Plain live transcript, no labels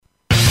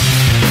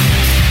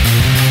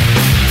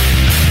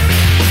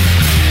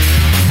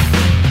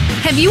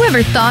Have you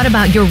ever thought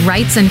about your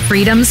rights and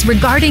freedoms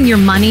regarding your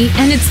money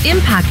and its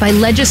impact by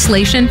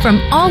legislation from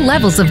all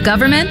levels of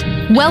government?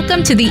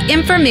 Welcome to the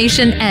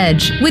Information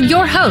Edge with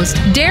your host,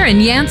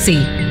 Darren Yancey.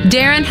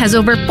 Darren has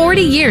over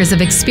 40 years of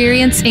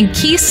experience in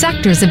key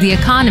sectors of the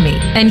economy,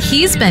 and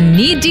he's been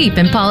knee-deep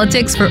in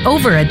politics for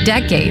over a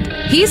decade.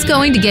 He's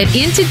going to get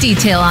into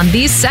detail on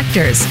these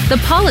sectors,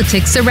 the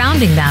politics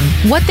surrounding them,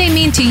 what they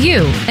mean to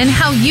you, and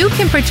how you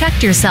can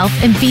protect yourself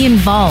and be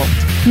involved.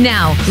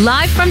 Now,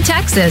 live from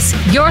Texas,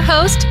 your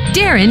host,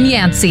 Darren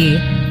Yancey.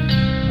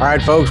 All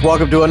right, folks,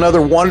 welcome to another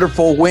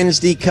wonderful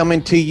Wednesday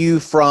coming to you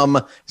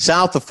from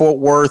south of Fort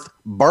Worth,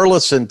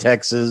 Burleson,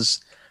 Texas.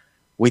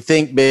 We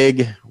think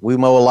big. We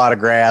mow a lot of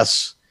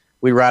grass.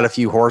 We ride a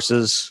few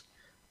horses.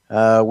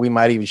 We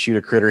might even shoot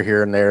a critter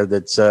here and there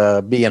that's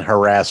being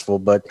harassful,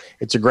 but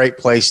it's a great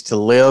place to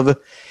live.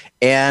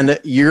 And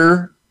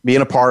you're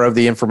being a part of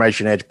the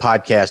Information Edge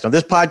podcast. Now,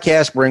 this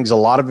podcast brings a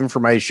lot of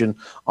information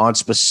on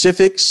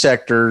specific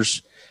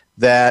sectors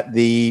that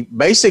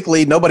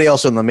basically nobody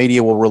else in the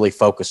media will really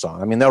focus on.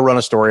 I mean, they'll run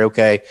a story,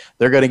 okay,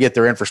 they're going to get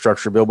their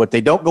infrastructure bill, but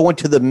they don't go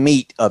into the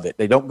meat of it.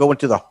 They don't go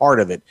into the heart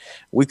of it.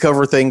 We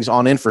cover things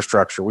on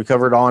infrastructure. We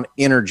covered on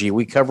energy.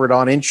 We covered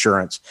on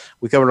insurance.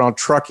 We covered on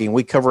trucking.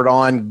 We covered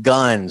on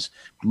guns,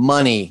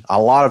 money, a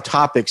lot of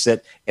topics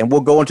and we'll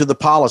go into the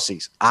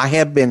policies. I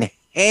have been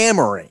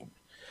hammering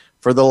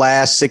for the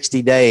last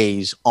 60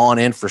 days on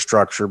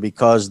infrastructure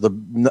because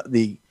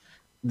the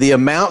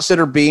amounts that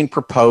are being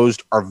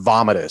proposed are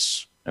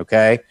vomitous,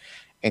 okay?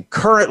 And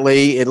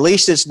currently, at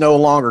least it's no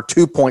longer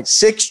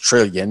 2.6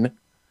 trillion.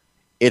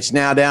 It's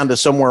now down to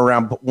somewhere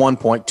around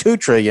 1.2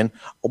 trillion.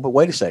 Oh, but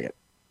wait a second.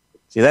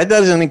 See, that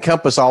doesn't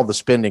encompass all the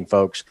spending,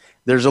 folks.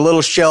 There's a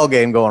little shell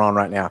game going on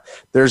right now.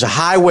 There's a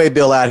highway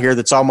bill out here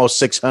that's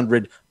almost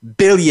 $600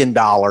 billion.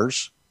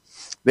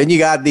 Then you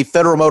got the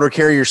Federal Motor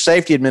Carrier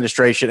Safety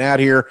Administration out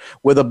here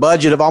with a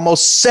budget of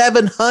almost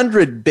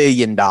 $700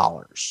 billion.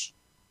 It's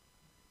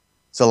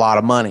a lot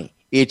of money.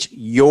 It's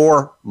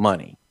your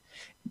money.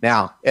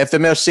 Now,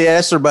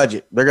 FMFCS, their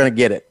budget, they're going to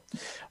get it.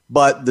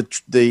 But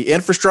the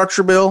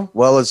infrastructure bill,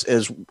 well,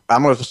 as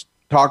I'm going to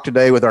talk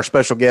today with our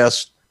special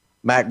guest,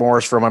 Mack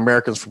Morris from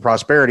Americans for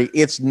Prosperity,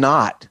 it's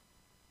not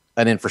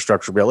an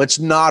infrastructure bill. It's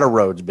not a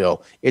roads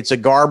bill. It's a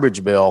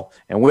garbage bill.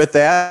 And with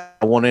that,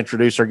 I want to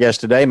introduce our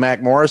guest today,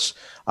 Mack Morris.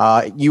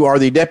 You are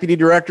the Deputy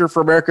Director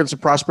for Americans for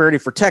Prosperity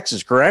for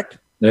Texas, correct?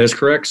 That is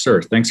correct,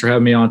 sir. Thanks for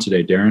having me on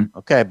today, Darren.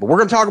 Okay, but we're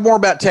going to talk more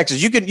about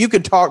Texas. You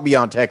can talk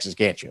beyond Texas,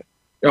 can't you?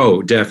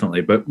 Oh,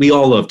 definitely. But we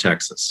all love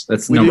Texas.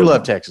 We do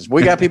love Texas.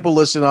 We got people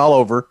listening all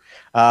over.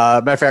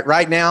 Matter of fact,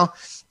 right now,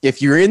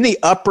 if you're in the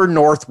upper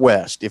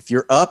Northwest, if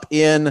you're up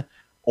in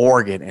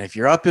Oregon, and if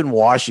you're up in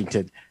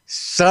Washington,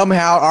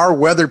 somehow our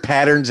weather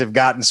patterns have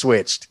gotten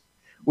switched.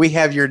 We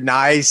have your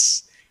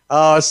nice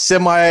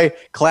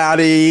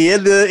semi-cloudy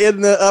in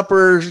the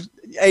upper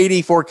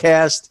 80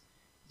 forecast.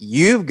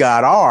 You've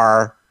got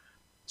our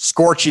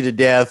scorch you to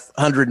death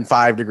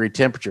 105 degree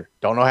temperature.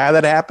 Don't know how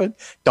that happened.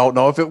 Don't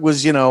know if it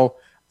was, the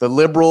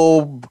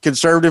liberal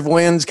conservative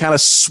winds kind of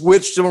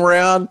switched them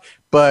around,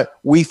 but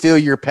we feel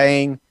your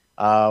pain.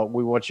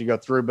 We want you to go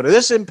through, but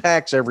this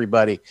impacts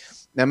everybody.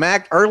 Now,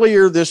 Mac,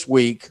 earlier this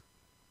week,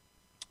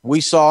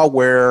 we saw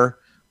where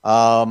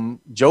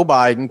Joe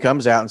Biden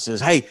comes out and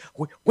says, hey,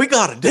 we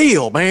got a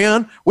deal,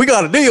 man. We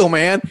got a deal,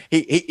 man.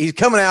 He's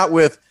coming out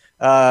with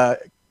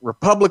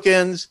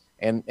Republicans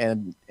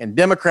and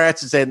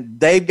Democrats and said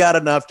they've got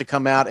enough to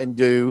come out and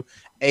do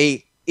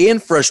a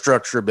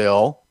infrastructure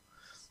bill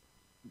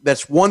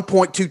that's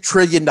 $1.2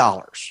 trillion.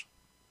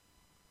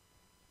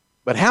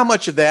 But how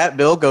much of that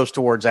bill goes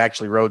towards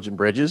actually roads and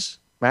bridges,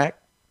 Mac?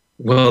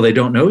 Well, they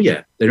don't know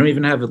yet. They don't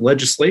even have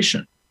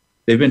legislation.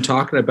 They've been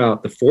talking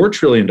about the $4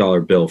 trillion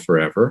bill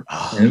forever,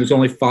 and it was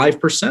only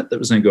 5% that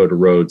was going to go to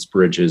roads,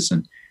 bridges,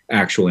 and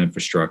actual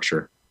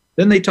infrastructure.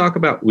 Then they talk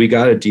about, we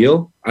got a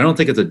deal. I don't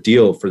think it's a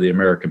deal for the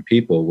American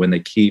people when they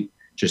keep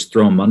just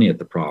throwing money at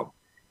the problem.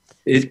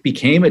 It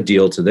became a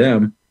deal to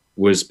them,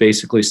 was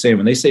basically saying,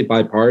 when they say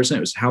bipartisan,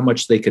 it was how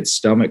much they could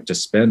stomach to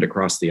spend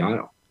across the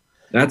aisle.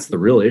 That's the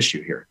real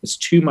issue here. It's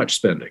too much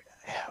spending.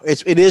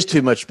 It is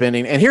too much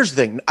spending. And here's the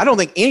thing. I don't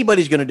think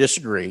anybody's going to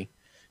disagree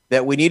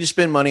that we need to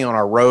spend money on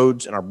our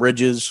roads and our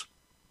bridges,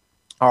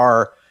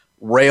 our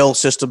rail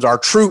systems, our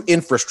true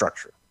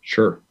infrastructure.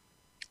 Sure.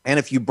 And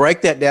if you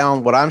break that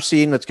down, what I'm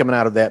seeing that's coming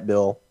out of that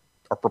bill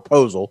or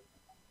proposal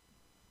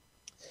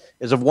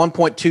is of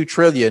 1.2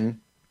 trillion.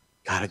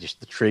 God,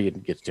 the trillion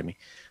gets to me.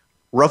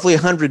 Roughly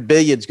 100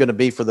 billion is going to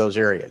be for those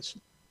areas.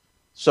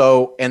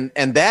 So, and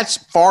that's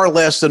far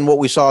less than what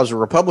we saw as a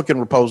Republican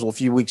proposal a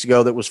few weeks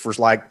ago that was for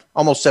like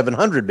almost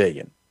 700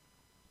 billion.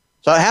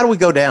 So how do we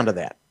go down to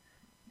that?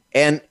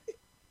 And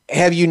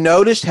have you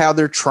noticed how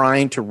they're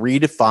trying to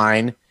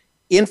redefine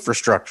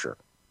infrastructure?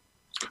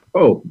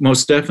 Oh,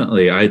 most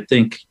definitely. I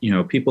think,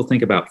 people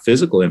think about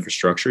physical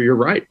infrastructure. You're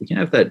right. We can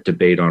have that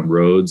debate on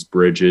roads,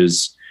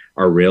 bridges,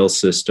 our rail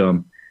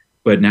system.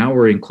 But now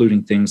we're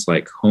including things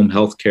like home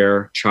health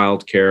care,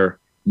 child care,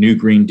 new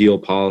Green Deal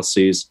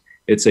policies.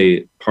 It's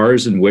a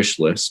partisan wish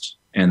list,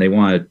 and they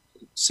want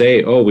to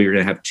say, oh, we're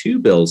going to have two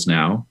bills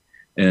now.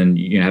 And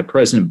you have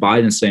President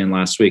Biden saying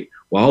last week,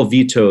 well, I'll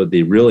veto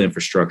the real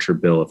infrastructure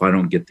bill if I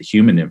don't get the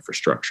human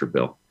infrastructure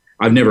bill.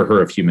 I've never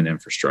heard of human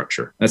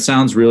infrastructure. That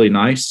sounds really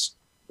nice.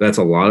 That's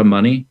a lot of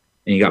money.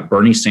 And you got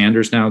Bernie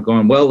Sanders now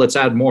going, well, let's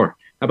add more.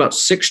 How about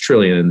 $6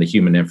 trillion in the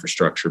human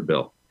infrastructure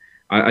bill?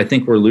 I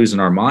think we're losing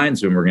our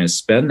minds when we're going to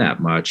spend that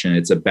much. And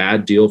it's a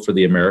bad deal for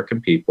the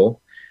American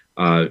people.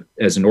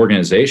 As an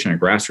organization, a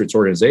grassroots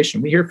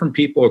organization, we hear from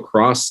people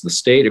across the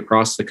state,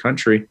 across the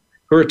country,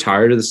 who are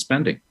tired of the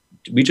spending.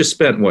 We just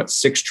spent,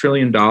 $6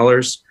 trillion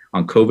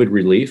on COVID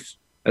relief?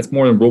 That's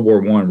more than World War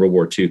I and World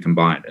War II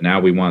combined. And now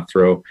we want to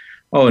throw,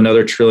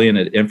 another trillion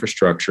at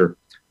infrastructure.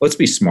 Let's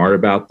be smart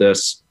about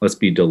this. Let's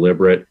be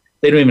deliberate.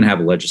 They don't even have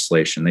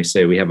legislation. They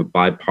say we have a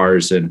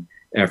bipartisan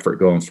effort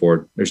going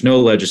forward. There's no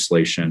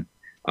legislation.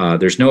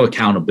 There's no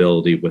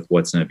accountability with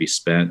what's going to be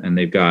spent. And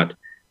they've got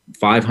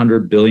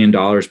 $500 billion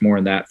more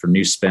in that for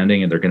new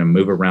spending. And they're going to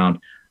move around,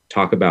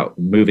 talk about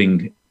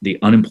moving the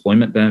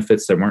unemployment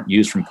benefits that weren't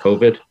used from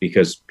COVID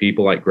because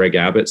people like Greg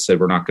Abbott said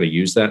we're not going to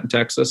use that in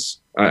Texas.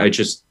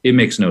 It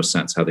makes no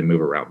sense how they move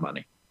around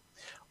money.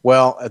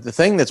 Well, the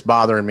thing that's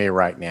bothering me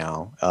right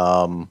now,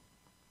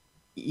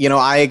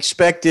 I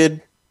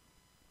expected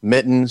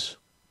Mittens.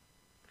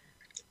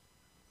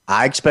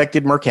 I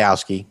expected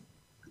Murkowski.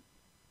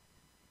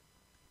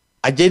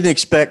 I didn't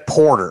expect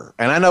Porter.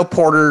 And I know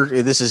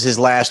Porter, this is his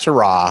last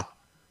hurrah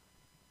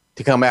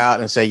to come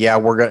out and say, yeah,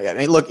 we're going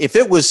to. Look, if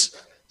it was,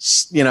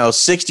 60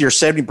 or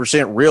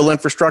 70% real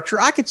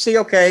infrastructure, I could see,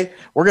 okay,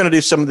 we're going to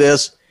do some of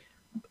this.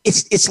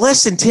 It's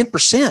less than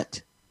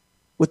 10%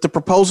 with the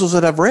proposals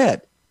that I've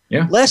read.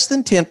 Yeah. Less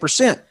than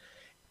 10%.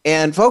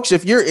 And folks,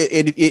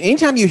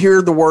 anytime you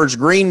hear the words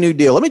Green New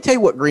Deal, let me tell you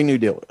what Green New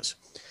Deal is.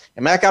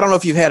 And Mac, I don't know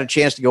if you've had a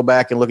chance to go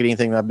back and look at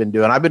anything that I've been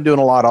doing. I've been doing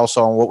a lot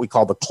also on what we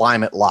call the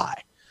climate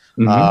lie.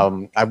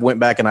 Mm-hmm. I went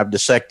back and I've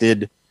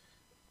dissected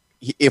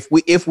if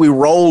we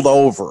rolled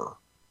over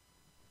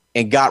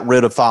and got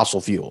rid of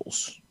fossil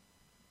fuels,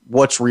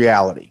 what's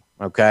reality?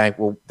 Okay,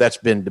 well, that's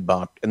been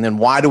debunked. And then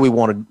why do we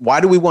want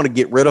to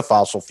get rid of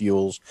fossil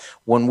fuels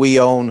when we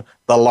own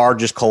the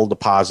largest coal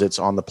deposits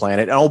on the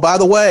planet? And oh, by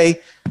the way,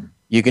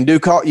 you can do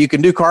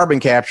carbon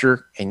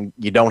capture, and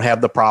you don't have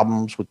the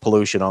problems with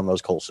pollution on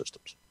those coal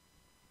systems.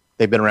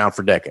 They've been around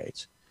for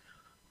decades.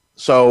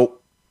 So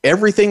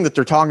everything that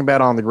they're talking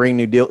about on the Green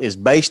New Deal is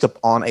based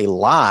upon a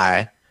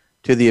lie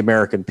to the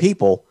American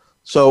people.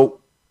 So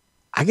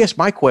I guess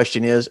my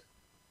question is,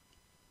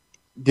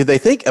 do they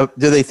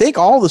think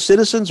all the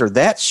citizens are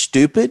that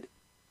stupid,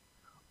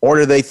 or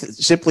do they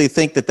simply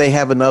think that they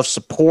have enough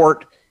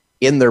support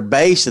in their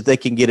base that they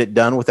can get it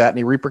done without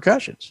any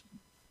repercussions?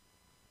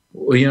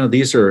 Well,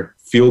 these are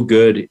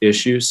feel-good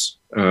issues.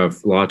 A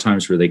lot of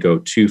times where they go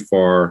too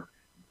far,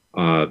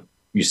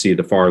 you see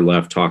the far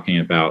left talking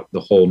about the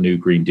whole new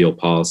Green Deal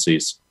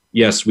policies.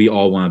 Yes, we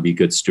all want to be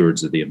good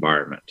stewards of the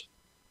environment,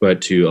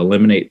 but to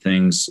eliminate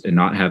things and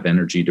not have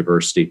energy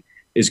diversity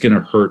is going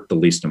to hurt the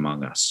least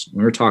among us.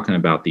 We were talking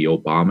about the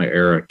Obama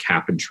era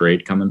cap and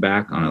trade coming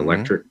back on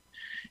electric,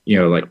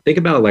 think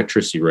about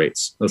electricity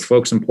rates. Those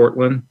folks in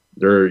Portland,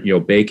 they're,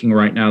 baking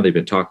right now. They've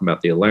been talking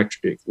about the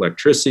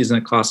electricity and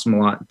it costs them a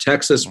lot. In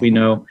Texas, we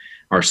know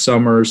our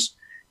summers,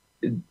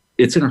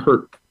 it's going to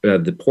hurt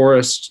the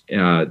poorest.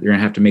 They're going to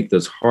have to make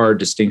those hard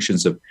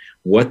distinctions of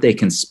what they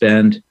can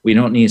spend. We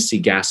don't need to see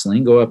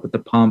gasoline go up at the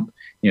pump.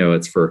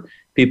 It's for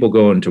people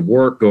going to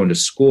work, going to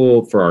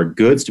school, for our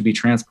goods to be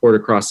transported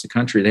across the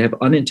country. They have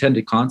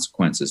unintended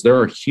consequences. There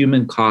are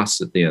human costs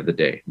at the end of the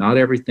day. Not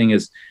everything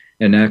is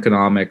an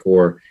economic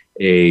or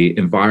a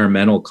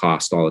environmental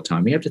cost all the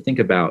time. You have to think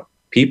about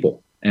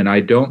people. And I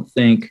don't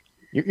think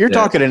you're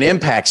talking an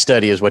impact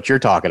study is what you're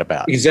talking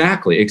about.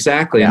 Exactly.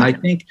 Yeah. And I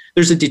think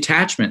there's a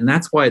detachment, and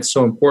that's why it's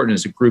so important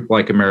as a group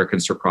like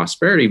Americans for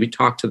Prosperity. We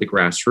talk to the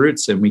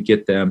grassroots and we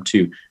get them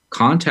to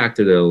contact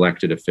the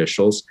elected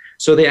officials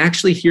so they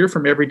actually hear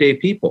from everyday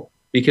people,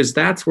 because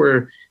that's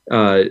where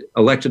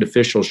elected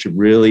officials should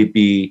really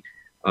be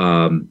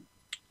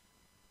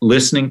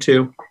listening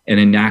to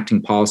and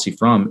enacting policy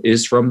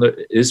is from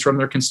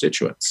their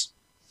constituents.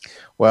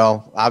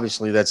 Well,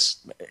 obviously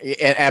that's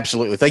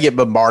absolutely. If they get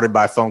bombarded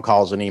by phone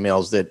calls and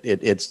emails, that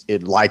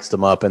it lights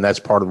them up, and that's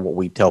part of what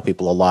we tell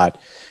people a lot.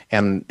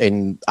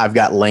 And I've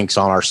got links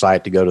on our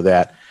site to go to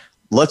that.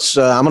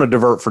 I'm going to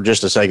divert for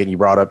just a second. You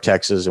brought up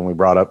Texas, and we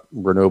brought up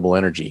renewable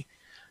energy.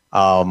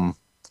 A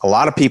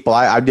lot of people.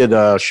 I did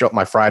a show,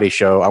 my Friday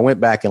show. I went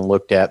back and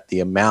looked at the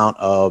amount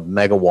of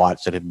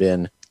megawatts that have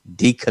been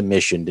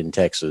decommissioned in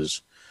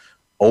Texas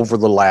over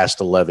the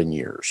last 11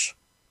 years,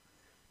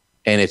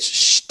 and it's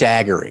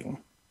staggering.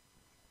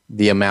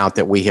 The amount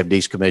that we have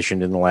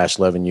decommissioned in the last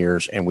 11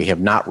 years, and we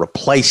have not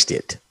replaced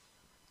it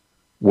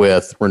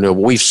with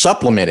renewable. We've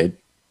supplemented,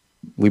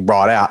 we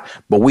brought out,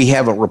 but we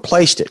haven't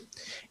replaced it.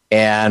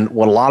 And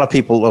what a lot of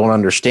people don't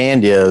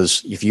understand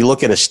is, if you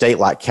look at a state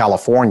like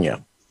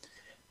California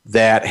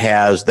that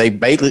they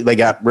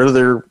got rid of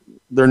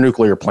their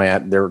nuclear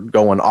plant, they're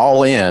going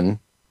all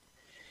in.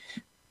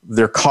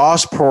 Their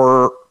cost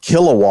per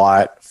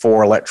kilowatt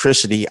for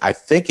electricity, I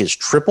think, is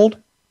tripled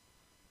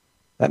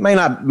That may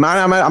not, I'm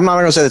not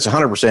going to say that's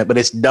 100%, but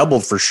it's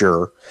doubled for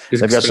sure.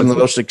 They've got some of the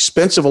most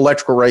expensive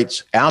electrical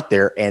rates out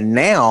there. And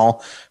now,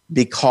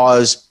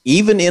 because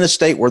even in a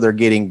state where they're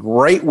getting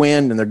great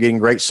wind and they're getting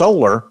great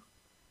solar,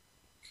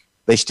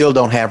 they still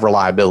don't have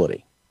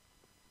reliability.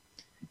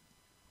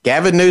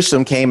 Gavin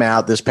Newsom came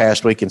out this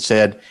past week and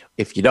said,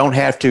 if you don't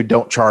have to,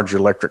 don't charge your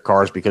electric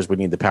cars because we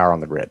need the power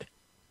on the grid.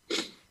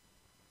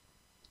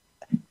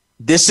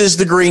 This is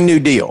the Green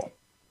New Deal.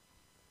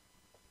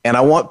 And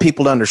I want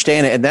people to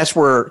understand it. And that's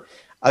where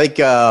I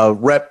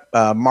think Rep.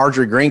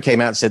 Marjorie Greene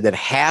came out and said that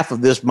half of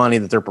this money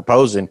that they're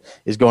proposing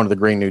is going to the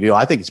Green New Deal.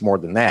 I think it's more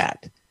than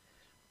that.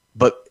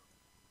 But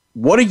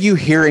what are you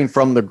hearing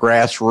from the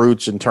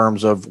grassroots in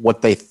terms of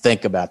what they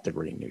think about the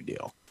Green New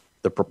Deal,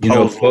 the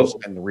proposals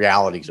and the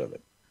realities of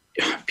it?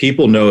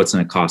 People know it's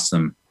going to cost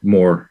them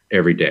more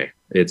every day.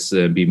 It's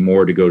be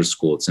more to go to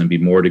school. It's going to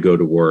be more to go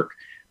to work.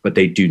 But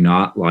they do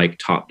not like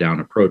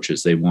top-down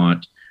approaches. They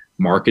want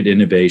market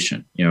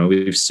innovation.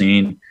 We've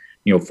seen,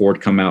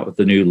 Ford come out with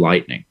the new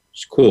Lightning.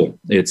 It's cool.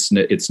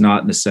 It's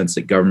not in the sense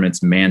that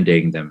government's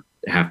mandating them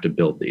to have to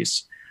build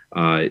these.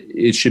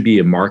 It should be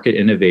a market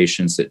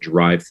innovations that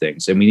drive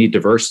things. And we need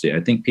diversity.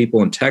 I think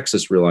people in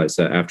Texas realize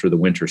that after the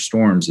winter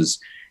storms is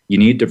you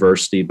need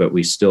diversity, but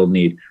we still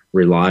need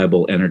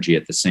reliable energy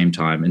at the same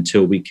time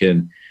until we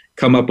can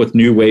come up with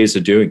new ways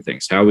of doing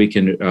things, how we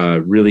can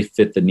really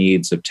fit the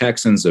needs of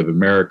Texans, of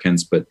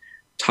Americans, but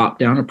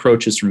top-down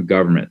approaches from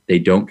government, they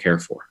don't care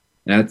for.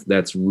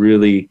 That's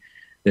really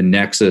the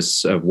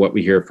nexus of what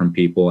we hear from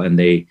people, and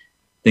they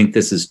think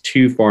this is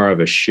too far of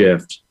a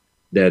shift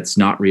that's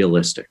not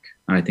realistic.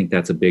 And I think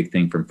that's a big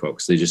thing from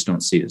folks. They just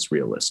don't see it as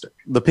realistic.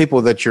 The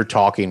people that you're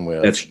talking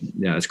with,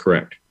 that's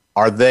correct.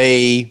 Are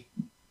they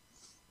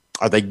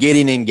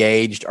getting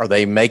engaged? Are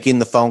they making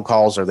the phone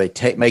calls? Are they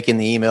making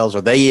the emails?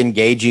 Are they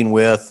engaging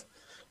with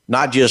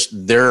not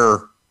just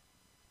their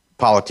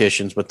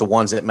politicians, but the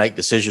ones that make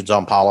decisions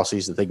on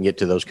policies that they can get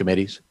to those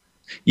committees?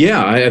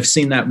 Yeah, I've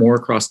seen that more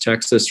across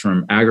Texas,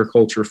 from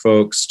agriculture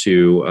folks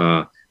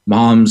to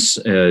moms,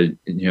 the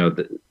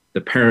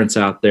parents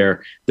out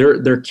there.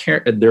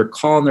 They're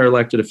calling their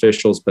elected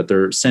officials, but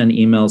they're sending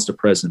emails to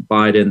President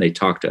Biden. They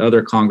talk to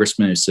other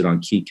congressmen who sit on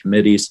key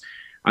committees.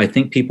 I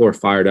think people are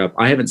fired up.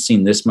 I haven't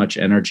seen this much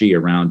energy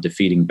around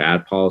defeating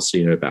bad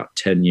policy in about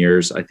 10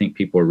 years. I think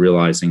people are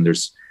realizing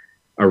there's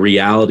a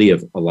reality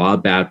of a lot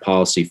of bad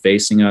policy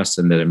facing us,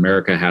 and that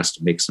America has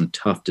to make some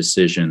tough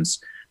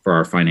decisions for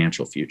our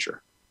financial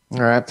future.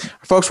 All right.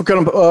 Folks, we're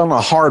going on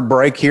a hard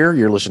break here.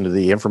 You're listening to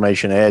the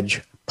Information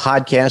Edge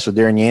podcast with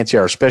Darren Yancey.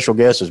 Our special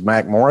guest is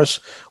Mack Morris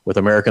with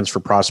Americans for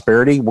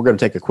Prosperity. We're going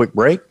to take a quick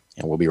break,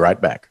 and we'll be right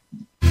back.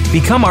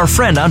 Become our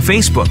friend on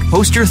Facebook.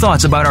 Post your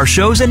thoughts about our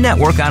shows and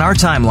network on our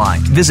timeline.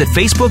 Visit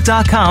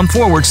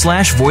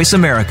facebook.com/Voice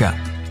America.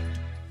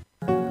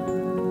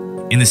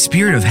 In the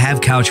spirit of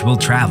Have Couch Will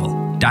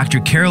Travel, Dr.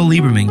 Carol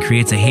Lieberman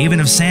creates a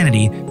haven of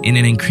sanity in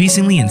an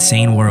increasingly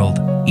insane world.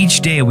 Each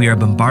day we are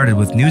bombarded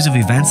with news of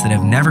events that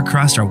have never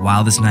crossed our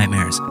wildest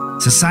nightmares.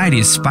 Society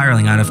is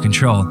spiraling out of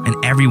control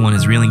and everyone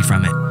is reeling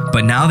from it.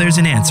 But now there's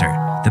an answer.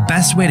 The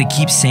best way to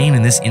keep sane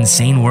in this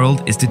insane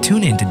world is to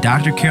tune in to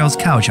Dr. Carol's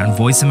Couch on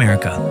Voice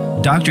America.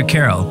 Dr.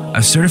 Carol,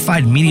 a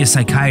certified media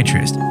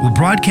psychiatrist, will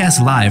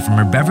broadcast live from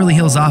her Beverly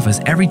Hills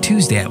office every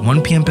Tuesday at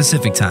 1 p.m.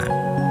 Pacific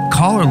Time.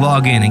 Call or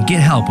log in and get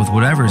help with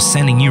whatever is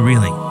sending you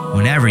reeling,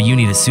 whenever you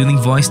need a soothing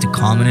voice to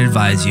calm and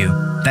advise you.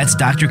 That's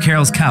Dr.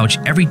 Carol's Couch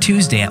every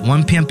Tuesday at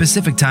 1 p.m.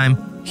 Pacific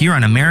Time, here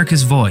on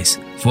America's Voice,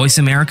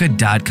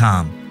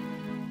 voiceamerica.com.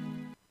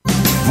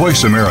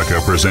 Voice America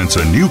presents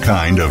a new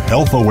kind of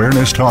health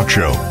awareness talk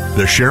show,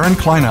 the Sharon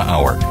Kleina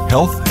Hour,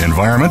 Health,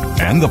 Environment,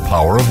 and the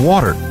Power of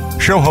Water.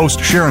 Show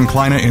host Sharon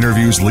Kleina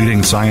interviews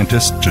leading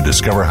scientists to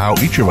discover how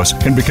each of us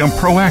can become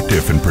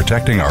proactive in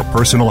protecting our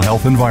personal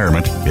health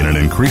environment in an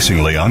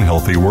increasingly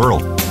unhealthy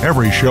world.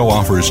 Every show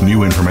offers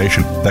new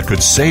information that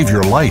could save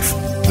your life.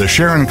 The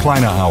Sharon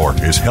Kleina Hour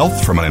is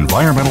health from an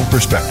environmental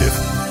perspective,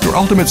 your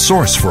ultimate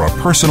source for a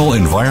personal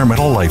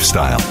environmental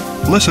lifestyle.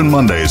 Listen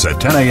Mondays at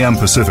 10 a.m.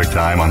 Pacific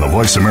Time on the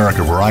Voice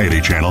America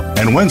Variety Channel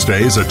and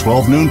Wednesdays at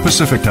 12 noon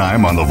Pacific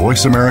Time on the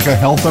Voice America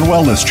Health and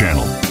Wellness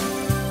Channel.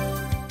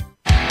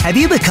 Have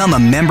you become a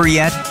member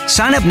yet?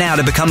 Sign up now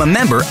to become a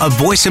member of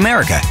Voice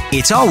America.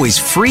 It's always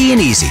free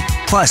and easy.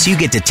 Plus, you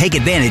get to take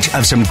advantage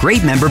of some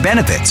great member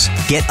benefits.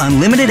 Get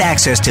unlimited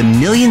access to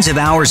millions of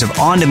hours of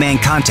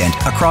on-demand content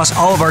across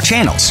all of our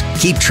channels.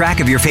 Keep track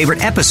of your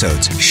favorite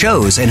episodes,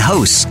 shows, and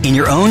hosts in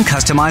your own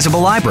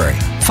customizable library.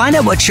 Find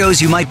out what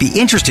shows you might be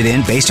interested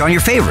in based on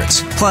your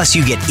favorites. Plus,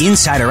 you get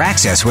insider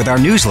access with our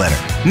newsletter.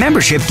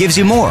 Membership gives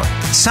you more.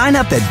 Sign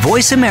up at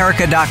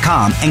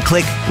voiceamerica.com and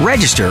click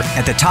register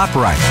at the top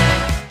right.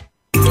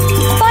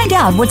 Find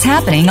out what's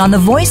happening on the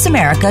Voice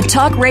America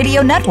Talk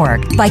Radio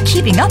Network by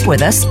keeping up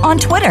with us on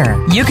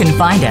Twitter. You can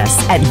find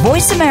us at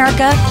Voice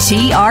America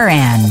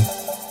TRN.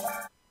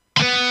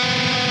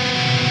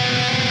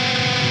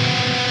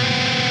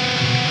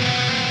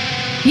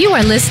 You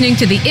are listening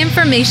to The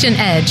Information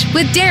Edge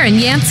with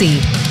Darren Yancey.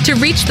 To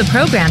reach the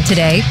program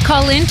today,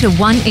 call in to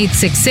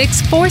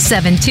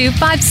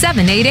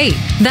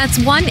 1-866-472-5788. That's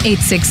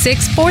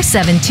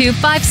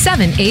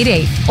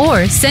 1-866-472-5788.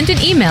 Or send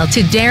an email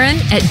to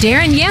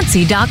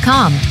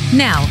Darren@DarrenYancey.com.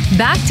 Now,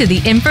 back to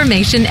The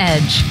Information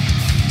Edge.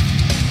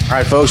 All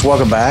right, folks,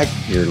 welcome back.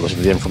 You're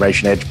listening to the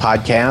Information Edge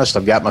podcast.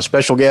 I've got my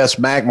special guest,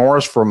 Mack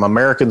Morris from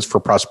Americans for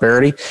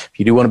Prosperity. If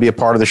you do want to be a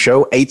part of the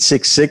show,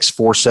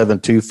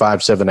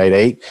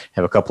 866-472-5788.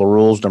 Have a couple of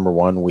rules. Number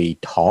one, we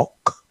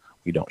talk.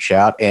 We don't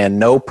shout. And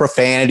no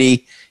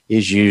profanity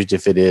is used.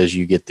 If it is,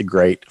 you get the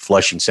great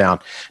flushing sound.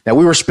 Now,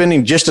 we were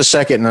spending just a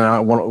second,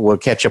 and we'll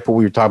catch up what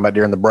we were talking about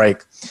during the break,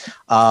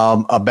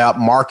 about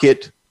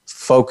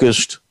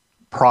market-focused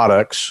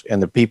products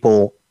and the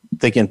people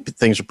thinking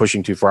things are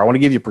pushing too far. I want to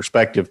give you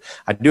perspective.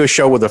 I do a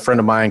show with a friend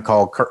of mine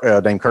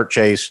named Kurt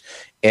Chase,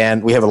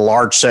 and we have a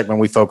large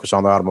segment. We focus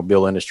on the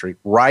automobile industry.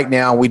 Right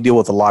now, we deal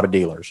with a lot of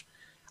dealers.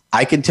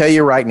 I can tell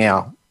you right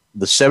now,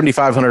 the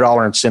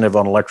 $7,500 incentive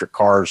on electric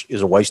cars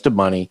is a waste of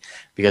money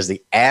because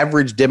the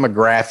average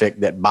demographic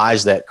that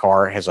buys that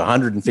car has a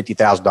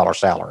 $150,000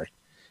 salary.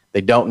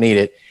 They don't need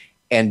it.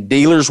 And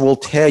dealers will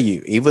tell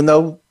you, even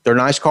though they're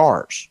nice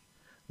cars,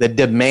 the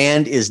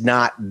demand is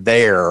not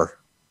there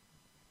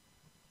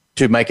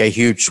to make a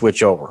huge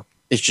switch over.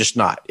 It's just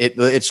not.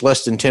 It's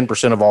less than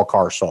 10% of all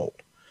cars sold.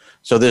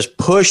 So this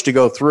push to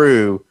go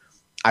through,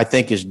 I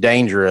think, is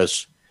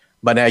dangerous.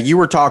 But now you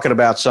were talking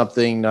about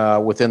something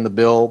within the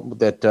bill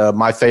that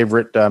my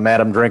favorite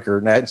Madam Drinker,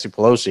 Nancy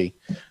Pelosi,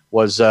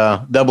 was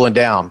doubling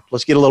down.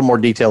 Let's get a little more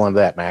detail into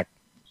that, Mac.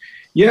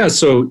 Yeah,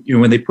 so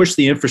when they pushed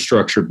the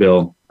infrastructure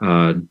bill,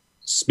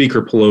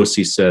 Speaker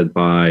Pelosi said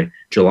by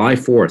July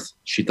 4th,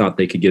 she thought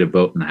they could get a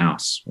vote in the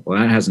House. Well,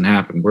 that hasn't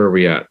happened. Where are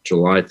we at?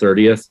 July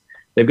 30th?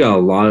 They've got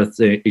a lot of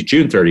things.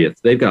 June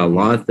 30th, they've got a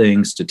lot of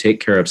things to take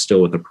care of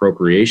still with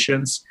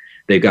appropriations.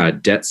 They've got a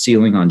debt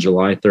ceiling on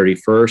July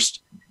 31st.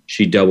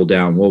 She doubled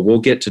down. Well, we'll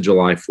get to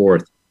July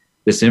 4th.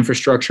 This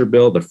infrastructure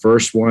bill, the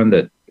first one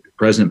that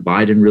President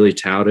Biden really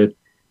touted,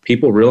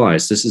 people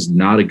realize this is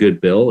not a good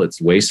bill. It's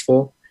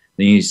wasteful.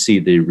 Then you see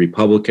the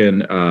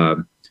Republican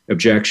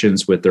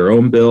objections with their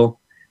own bill.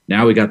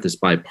 Now we got this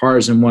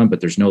bipartisan one, but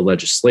there's no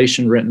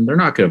legislation written. They're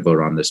not going to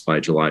vote on this by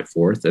July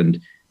 4th.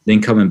 And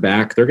then coming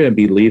back, they're going to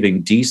be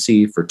leaving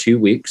D.C. for 2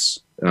 weeks,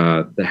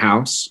 the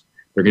House.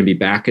 They're going to be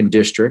back in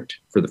district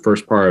for the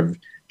first part of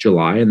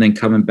July, and then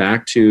coming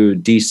back to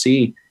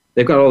D.C.,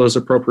 they've got all those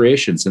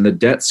appropriations and the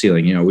debt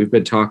ceiling. We've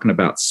been talking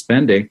about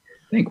spending.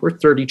 I think we're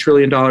 $30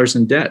 trillion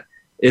in debt.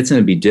 It's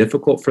going to be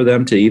difficult for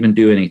them to even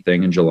do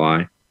anything in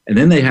July. And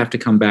then they have to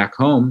come back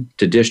home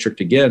to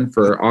district again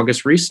for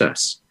August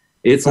recess.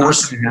 It's not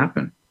going to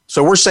happen.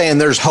 So we're saying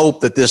there's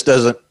hope that this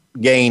doesn't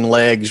gain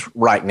legs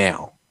right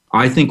now.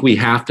 I think we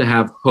have to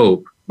have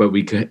hope, but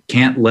we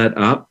can't let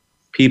up.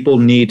 People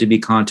need to be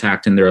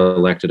contacting their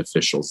elected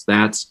officials.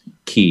 That's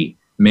key.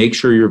 Make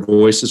sure your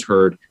voice is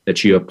heard,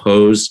 that you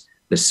oppose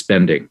the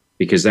spending,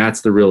 because that's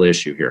the real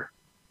issue here.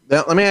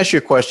 Now, let me ask you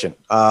a question.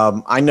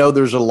 I know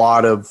there's a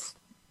lot of,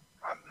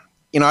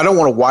 I don't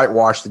want to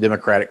whitewash the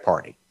Democratic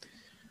Party.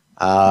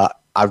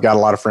 I've got a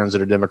lot of friends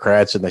that are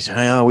Democrats, and they say,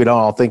 "Oh, we don't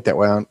all think that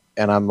way."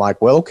 And I'm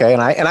like, "Well, okay."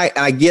 And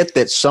I get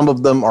that some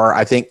of them are,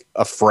 I think,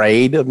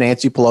 afraid of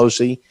Nancy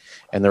Pelosi,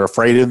 and they're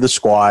afraid of the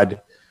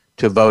squad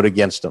to vote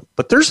against them.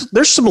 But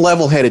there's some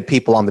level-headed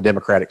people on the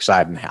Democratic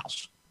side in the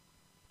House.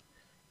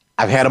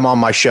 I've had them on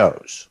my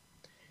shows,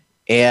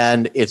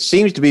 and it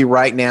seems to be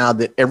right now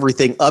that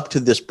everything up to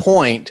this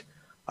point,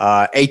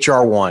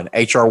 HR 1,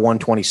 HR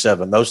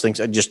 127, those things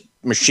are just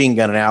machine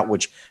gunning out,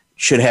 which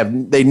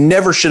they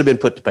never should have been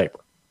put to paper.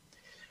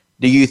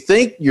 Do you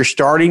think you're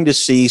starting to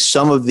see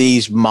some of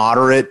these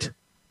moderate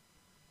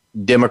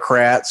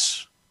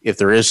Democrats, if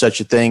there is such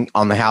a thing,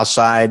 on the House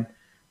side,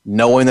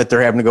 knowing that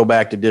they're having to go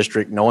back to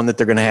district, knowing that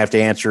they're going to have to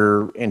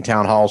answer in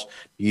town halls?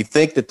 Do you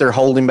think that they're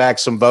holding back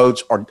some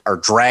votes or are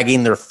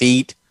dragging their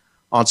feet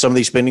on some of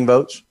these spending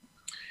votes?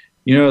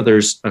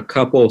 There's a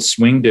couple of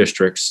swing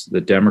districts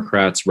that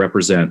Democrats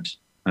represent.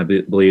 I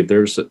believe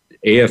there's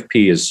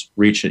AFP is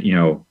reaching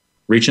out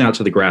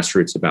to the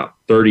grassroots about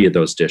 30 of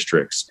those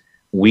districts.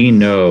 We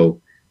know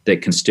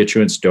that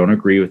constituents don't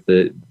agree with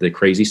the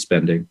crazy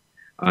spending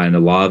and a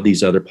lot of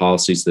these other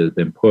policies that have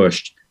been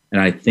pushed. And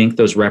I think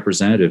those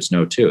representatives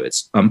know too.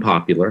 It's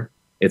unpopular.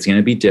 It's going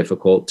to be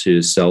difficult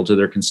to sell to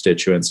their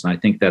constituents. And I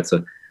think that's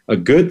a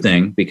good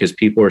thing because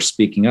people are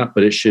speaking up,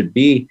 but it should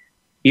be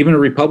even a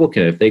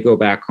Republican. If they go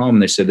back home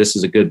and they say, this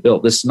is a good bill,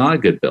 this is not a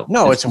good bill.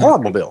 No, it's a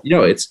horrible bill.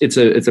 It's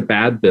a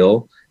bad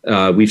bill.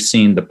 We've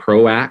seen the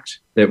PRO Act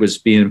that was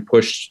being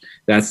pushed.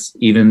 That's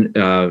even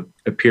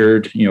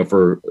appeared,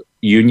 for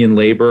union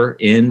labor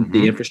in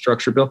the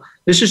infrastructure bill.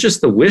 This is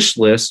just the wish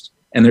list,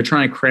 and they're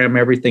trying to cram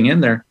everything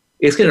in there.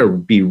 It's going to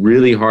be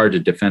really hard to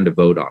defend a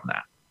vote on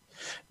that.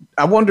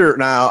 I wonder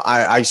now.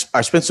 I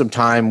spent some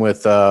time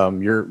with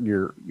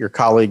your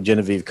colleague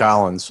Genevieve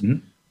Collins,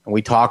 and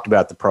we talked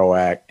about the PRO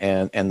Act.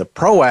 And the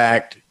PRO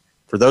Act,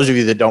 for those of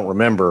you that don't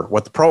remember,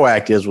 what the PRO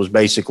Act was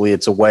basically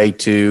it's a way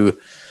to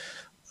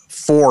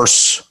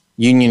force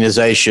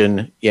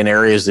unionization in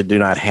areas that do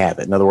not have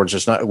it. In other words,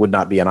 it would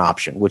not be an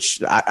option,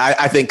 which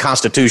I think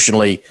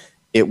constitutionally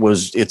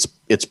it's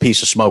a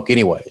piece of smoke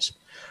anyways.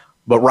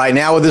 But right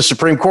now with the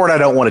Supreme Court, I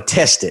don't want to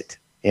test it.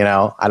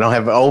 I don't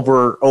have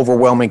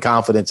overwhelming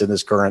confidence in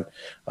this current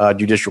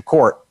judicial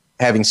court.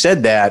 Having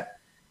said that,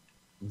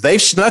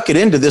 they've snuck it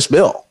into this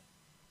bill.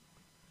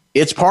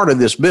 It's part of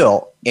this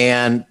bill,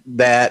 and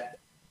that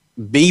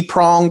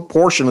B-prong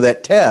portion of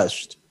that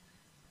test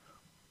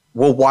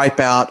will wipe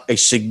out a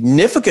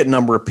significant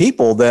number of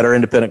people that are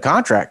independent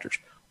contractors.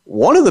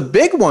 One of the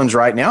big ones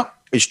right now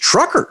is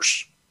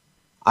truckers.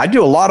 I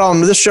do a lot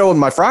on this show and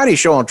my Friday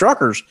show on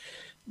truckers.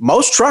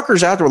 Most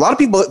truckers out there, a lot of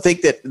people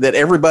think that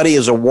everybody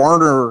is a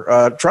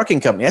Werner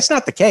trucking company. That's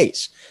not the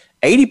case.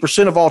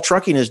 80% of all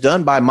trucking is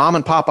done by mom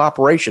and pop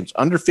operations,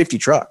 under 50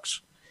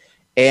 trucks.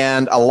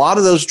 And a lot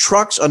of those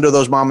trucks under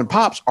those mom and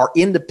pops are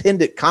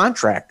independent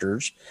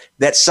contractors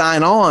that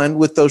sign on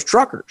with those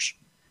truckers.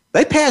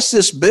 They pass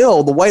this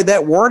bill, the way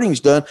that wording's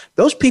done,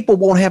 those people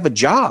won't have a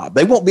job.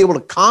 They won't be able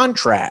to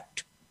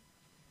contract.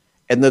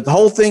 And the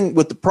whole thing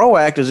with the PRO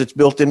Act is it's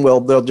built in,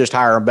 well, they'll just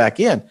hire them back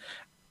in.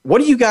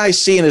 What are you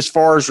guys seeing as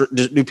far as,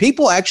 do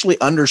people actually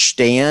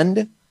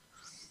understand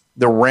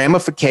the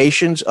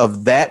ramifications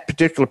of that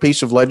particular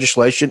piece of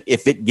legislation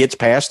if it gets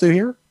passed through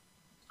here?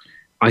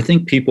 I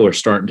think people are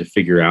starting to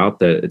figure out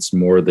that it's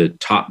more the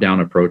top-down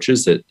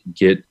approaches that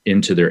get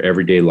into their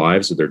everyday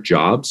lives or their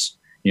jobs.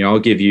 I'll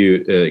give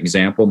you an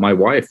example. My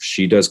wife,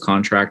 she does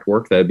contract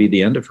work. That'd be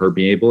the end of her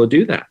being able to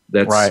do that.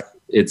 That's right.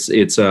 It's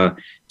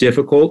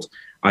difficult.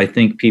 I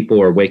think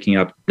people are waking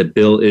up. The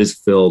bill is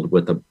filled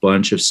with a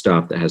bunch of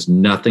stuff that has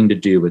nothing to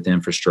do with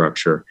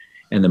infrastructure.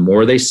 And the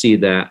more they see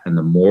that and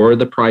the more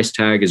the price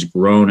tag has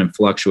grown and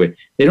fluctuate,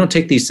 they don't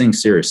take these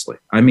things seriously.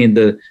 I mean,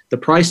 the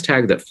price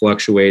tag that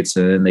fluctuates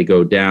and then they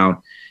go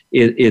down,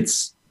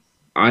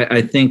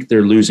 I think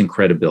they're losing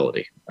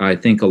credibility. I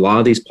think a lot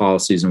of these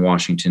policies in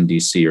Washington,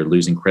 D.C. are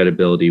losing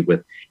credibility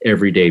with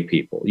everyday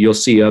people. You'll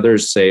see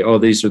others say, oh,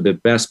 these are the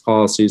best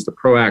policies. The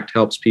PRO Act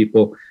helps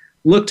people.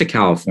 Look to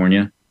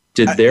California.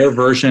 Did their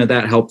version of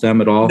that help them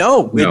at all?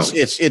 No.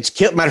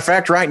 It's matter of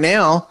fact, right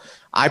now,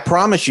 I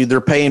promise you they're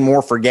paying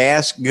more for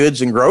gas,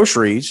 goods, and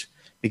groceries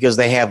because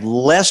they have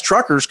less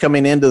truckers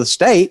coming into the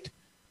state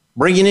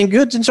bringing in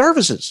goods and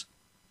services.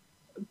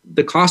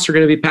 The costs are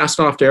going to be passed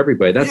off to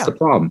everybody. That's the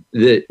problem.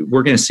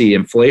 We're going to see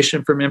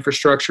inflation from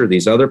infrastructure,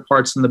 these other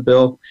parts in the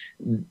bill.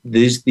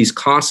 These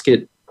costs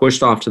get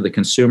pushed off to the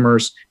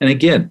consumers. And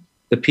again,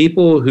 the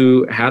people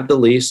who have the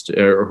least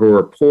or who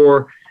are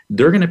poor,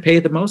 they're going to pay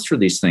the most for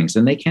these things,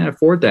 and they can't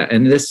afford that.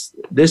 And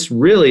this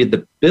really,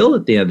 the bill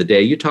at the end of the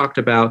day, you talked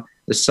about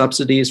the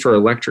subsidies for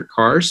electric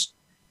cars.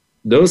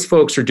 Those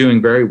folks are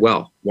doing very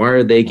well. Why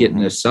are they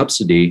getting a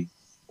subsidy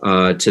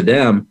to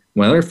them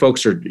when other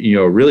folks are,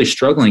 really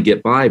struggling to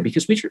get by?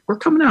 Because we're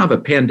coming out of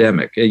a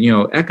pandemic,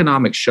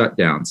 economic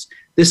shutdowns.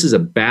 This is a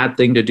bad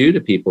thing to do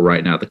to people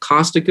right now. The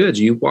cost of goods,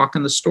 you walk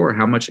in the store,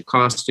 how much it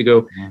costs to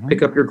go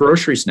pick up your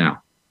groceries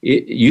now.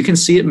 You can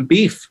see it in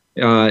beef.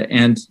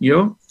 And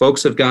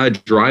folks have got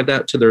to drive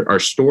that to our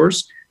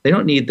stores. They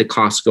don't need the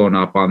costs going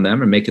up on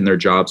them and making their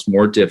jobs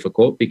more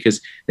difficult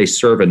because they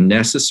serve a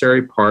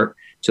necessary part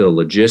to the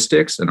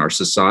logistics and our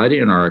society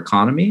and our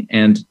economy.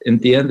 And at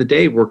the end of the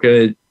day, we're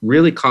going to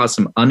really cause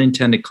some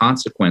unintended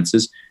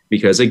consequences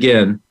because,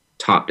 again,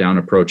 top-down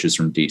approaches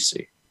from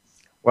D.C.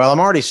 Well, I'm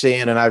already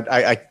seeing, and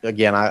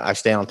I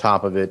stay on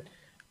top of it.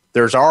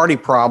 There's already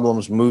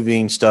problems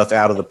moving stuff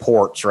out of the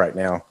ports right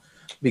now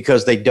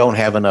because they don't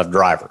have enough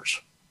drivers.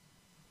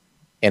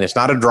 And it's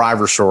not a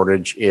driver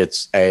shortage.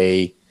 It's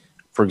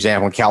for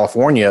example, in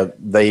California,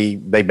 they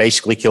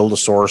basically killed a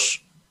source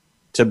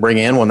to bring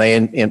in when they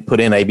put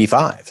in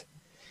AB5.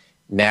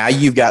 Now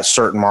you've got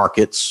certain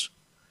markets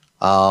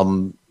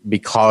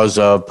because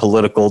of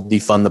political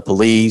defund the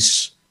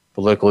police,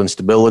 political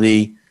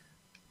instability.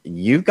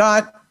 You've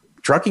got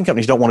trucking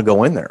companies don't want to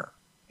go in there.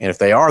 And if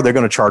they are, they're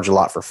going to charge a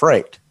lot for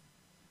freight.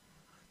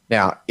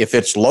 Now, if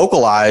it's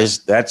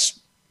localized,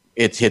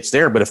 it hits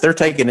there. But if they're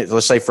taking it,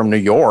 let's say from New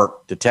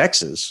York to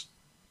Texas,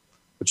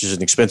 which is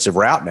an expensive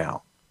route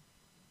now,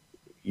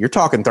 you're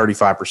talking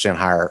 35%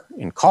 higher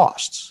in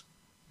costs.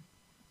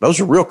 Those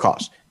are real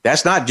costs.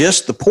 That's not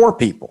just the poor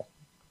people.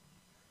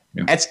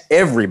 Yeah. That's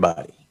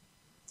everybody.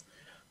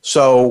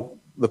 So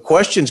the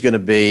question's going to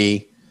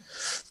be,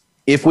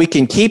 if we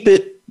can keep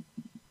it,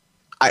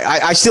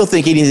 I still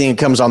think anything that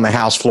comes on the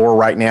House floor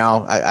right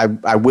now,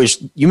 I wish,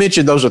 you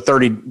mentioned those are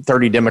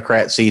 30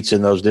 Democrat seats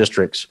in those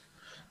districts.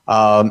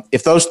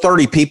 If those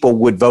 30 people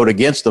would vote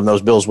against them,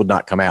 those bills would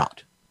not come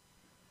out.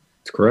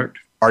 That's correct.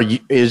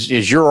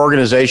 Is your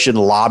organization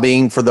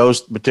lobbying for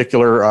those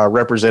particular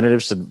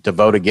representatives to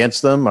vote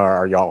against them? Or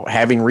are y'all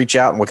having reach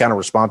out, and what kind of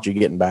response are you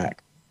getting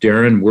back?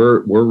 Darren,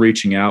 we're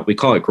reaching out. We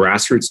call it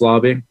grassroots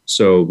lobbying.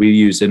 So we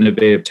use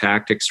innovative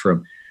tactics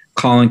from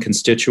calling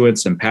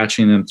constituents and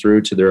patching them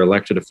through to their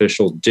elected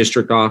official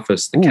district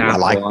office, the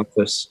Capitol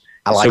office.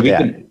 I like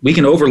that. We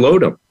can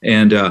overload them.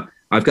 And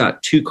I've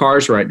got 2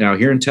 cars right now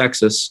here in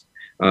Texas.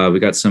 We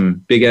got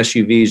some big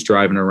SUVs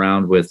driving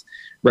around with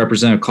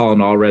Representative Colin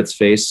Allred's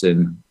face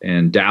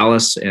in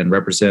Dallas and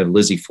Representative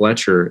Lizzie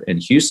Fletcher in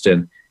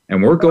Houston.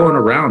 And we're going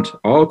around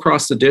all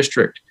across the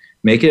district,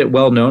 making it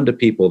well known to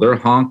people. They're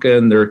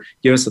honking, they're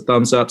giving us a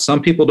thumbs up.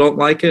 Some people don't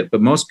like it,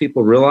 but most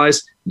people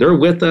realize they're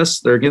with us.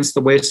 They're against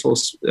the wasteful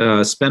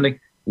spending.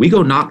 We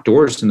go knock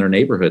doors in their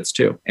neighborhoods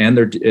too. And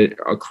they're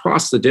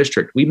across the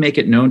district. We make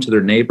it known to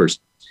their neighbors.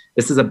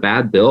 This is a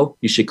bad bill.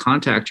 You should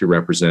contact your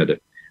representative.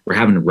 We're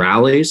having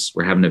rallies.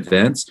 We're having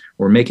events.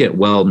 We're making it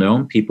well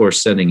known. People are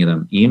sending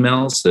them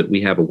emails that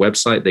we have a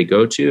website they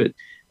go to.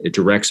 It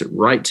directs it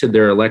right to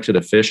their elected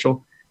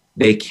official.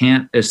 They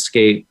can't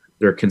escape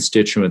their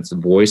constituents'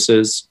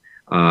 voices.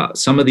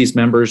 Some of these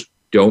members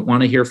don't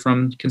want to hear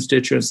from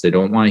constituents. They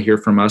don't want to hear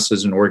from us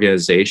as an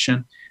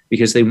organization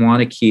because they want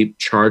to keep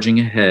charging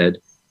ahead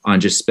on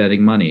just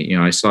spending money. You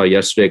know, I saw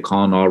yesterday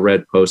Colin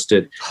Allred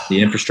posted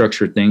the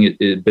infrastructure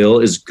bill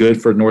is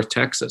good for North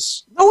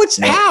Texas. Oh, it's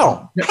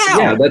how?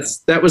 Yeah,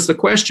 that was the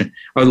question.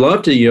 I'd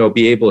love to,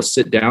 be able to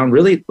sit down.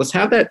 Really, let's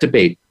have that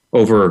debate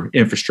over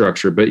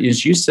infrastructure. But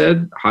as you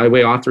said,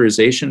 highway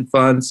authorization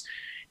funds,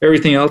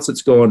 everything else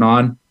that's going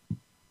on.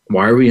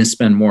 Why are we going to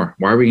spend more?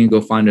 Why are we going to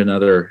go find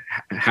another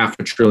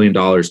 $500 billion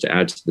to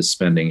add to the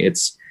spending?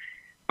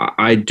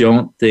 I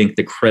don't think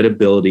the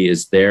credibility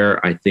is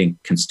there. I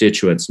think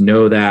constituents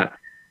know that,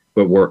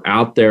 but we're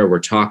out there, we're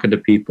talking to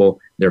people.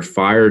 They're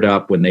fired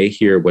up when they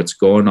hear what's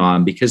going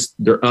on because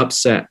they're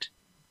upset.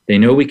 They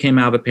know we came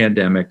out of a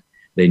pandemic.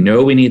 They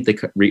know we need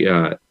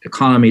the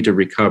economy to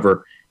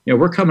recover.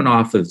 We're coming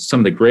off of some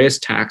of the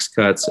greatest tax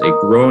cuts, a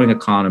growing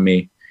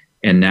economy,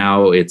 and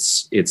now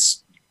it's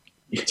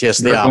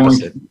just the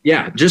opposite.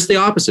 Just the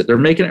opposite. They're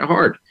making it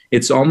hard.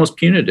 It's almost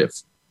punitive.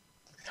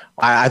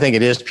 I think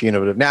it is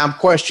punitive. Now,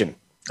 question.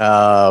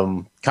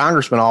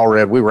 Congressman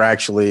Allred, we were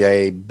actually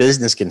a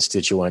business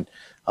constituent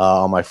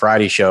on my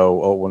Friday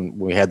show when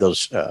we had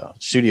those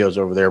studios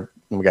over there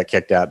when we got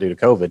kicked out due to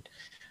COVID.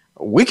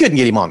 We couldn't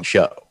get him on the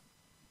show.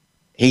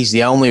 He's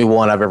the only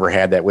one I've ever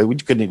had that way. We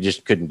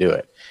couldn't do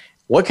it.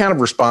 What kind of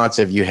response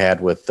have you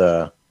had with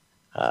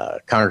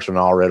Congressman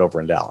Allred over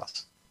in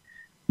Dallas?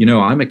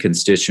 I'm a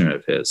constituent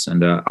of his,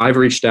 and I've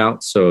reached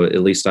out, so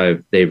at least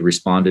they've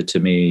responded to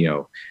me.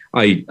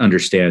 I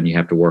understand you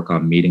have to work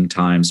on meeting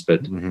times,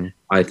 but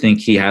I think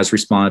he has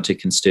responded to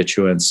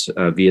constituents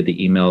via the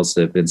emails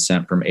that have been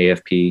sent from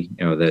AFP,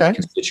 that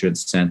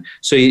constituents sent.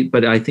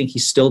 But I think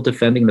he's still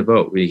defending the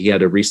vote. He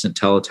had a recent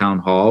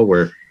teletown hall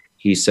where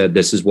he said,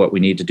 this is what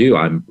we need to do.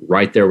 I'm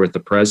right there with the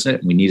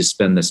president. We need to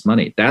spend this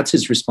money. That's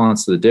his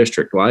response to the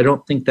district. Well, I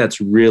don't think that's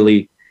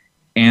really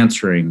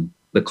answering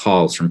the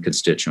calls from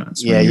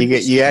constituents. Yeah,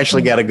 you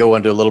actually got to go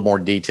into a little more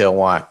detail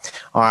why.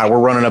 All right, we're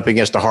running up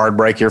against a hard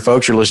break here,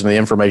 folks. You're listening to the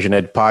Information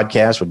Ed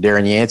Podcast with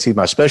Darren Yancey.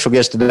 My special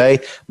guest today,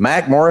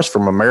 Mack Morris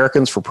from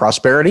Americans for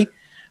Prosperity.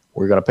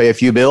 We're going to pay a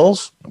few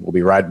bills, and we'll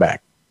be right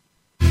back.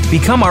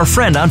 Become our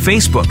friend on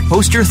Facebook.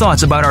 Post your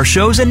thoughts about our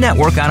shows and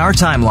network on our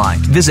timeline.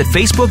 Visit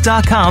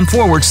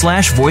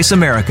facebook.com/Voice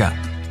America.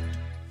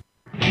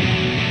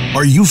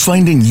 Are you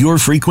finding your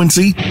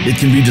frequency? It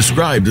can be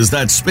described as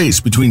that space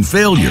between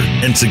failure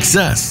and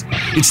success.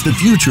 It's the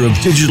future of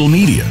digital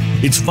media.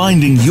 It's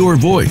finding your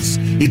voice.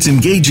 It's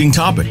engaging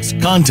topics,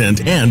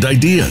 content, and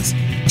ideas.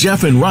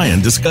 Jeff and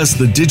Ryan discuss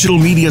the digital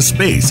media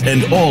space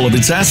and all of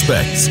its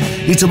aspects.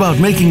 It's about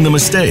making the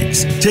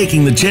mistakes,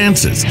 taking the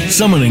chances,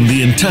 summoning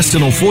the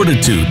intestinal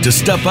fortitude to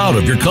step out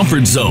of your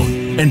comfort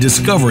zone, and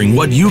discovering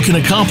what you can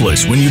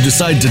accomplish when you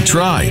decide to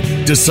try,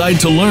 decide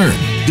to learn,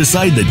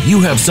 decide that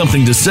you have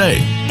something to say,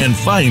 and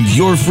find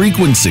your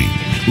frequency.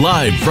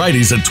 Live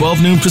Fridays at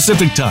 12 noon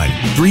Pacific Time,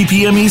 3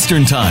 p.m.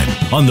 Eastern Time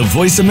on the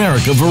Voice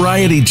America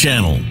Variety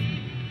Channel.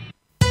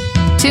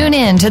 Tune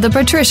in to The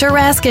Patricia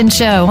Raskin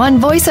Show on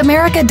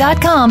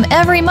VoiceAmerica.com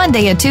every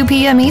Monday at 2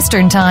 p.m.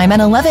 Eastern Time and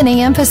 11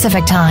 a.m.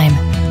 Pacific Time.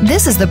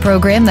 This is the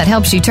program that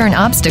helps you turn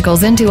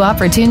obstacles into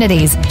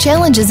opportunities,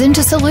 challenges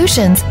into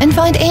solutions, and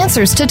find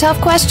answers to tough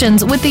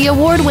questions with the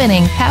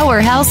award-winning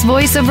powerhouse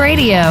voice of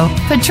radio,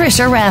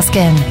 Patricia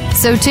Raskin.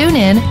 So tune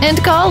in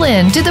and call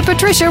in to The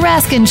Patricia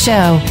Raskin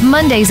Show,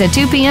 Mondays at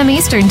 2 p.m.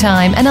 Eastern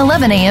Time and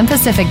 11 a.m.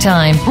 Pacific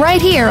Time, right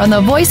here on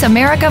the Voice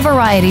America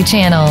Variety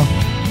Channel.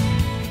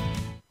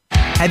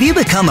 Have you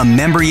become a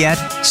member yet?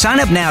 Sign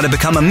up now to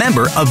become a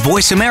member of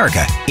Voice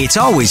America. It's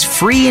always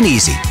free and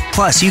easy.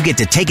 Plus, you get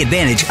to take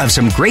advantage of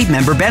some great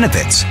member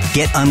benefits.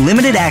 Get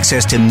unlimited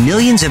access to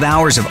millions of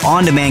hours of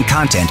on-demand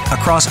content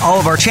across all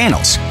of our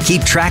channels.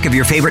 Keep track of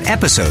your favorite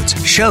episodes,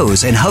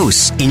 shows, and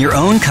hosts in your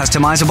own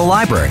customizable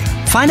library.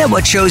 Find out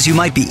what shows you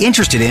might be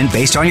interested in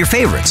based on your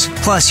favorites.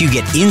 Plus, you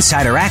get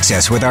insider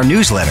access with our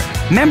newsletter.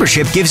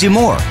 Membership gives you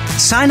more.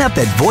 Sign up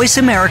at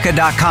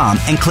voiceamerica.com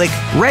and click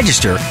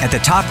register at the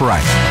top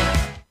right.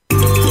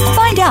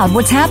 Find out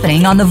what's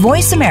happening on the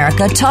Voice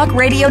America Talk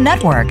Radio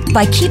Network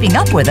by keeping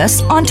up with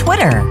us on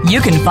Twitter. You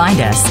can find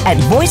us at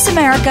Voice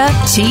America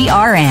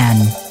TRN.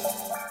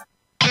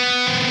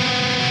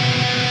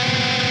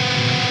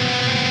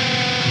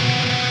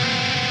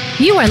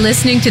 You are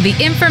listening to The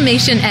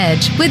Information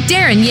Edge with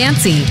Darren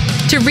Yancey.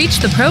 To reach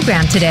the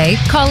program today,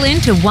 call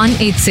in to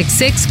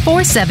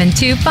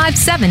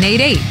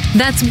 1-866-472-5788.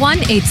 That's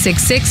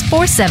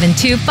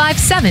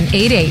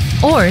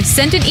 1-866-472-5788. Or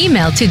send an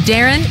email to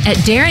Darren at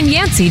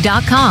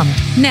DarrenYancey.com.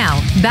 Now,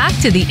 back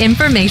to the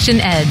Information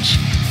Edge.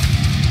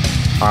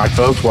 All right,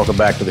 folks, welcome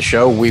back to the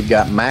show. We've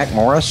got Mack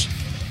Morris.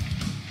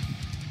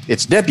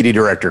 It's Deputy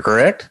Director,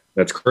 correct?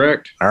 That's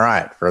correct. All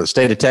right. For the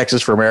state of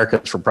Texas, for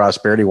Americans for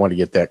Prosperity, want to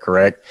get that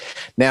correct.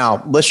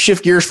 Now, let's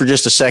shift gears for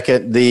just a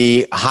second.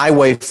 The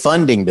highway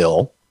funding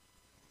bill,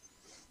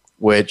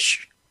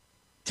 which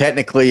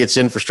technically it's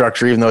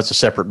infrastructure, even though it's a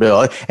separate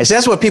bill. And so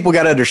that's what people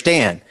got to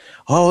understand.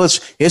 Oh,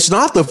 it's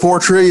not the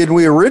 $4 trillion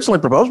we originally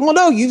proposed. Well,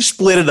 no, you've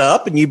split it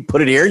up and you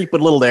put it here, you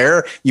put a little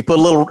there, you put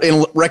a little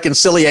in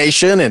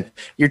reconciliation, and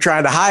you're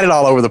trying to hide it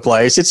all over the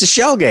place. It's a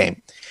shell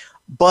game.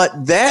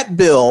 But that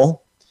bill,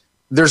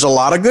 there's a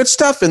lot of good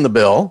stuff in the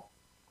bill,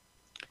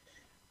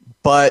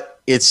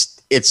 but it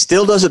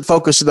still doesn't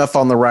focus enough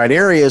on the right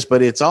areas,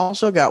 but it's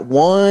also got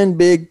one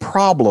big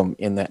problem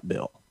in that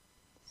bill.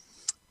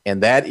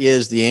 And that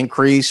is the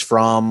increase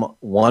from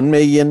 1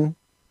 million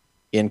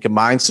in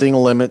combined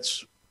single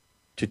limits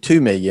to 2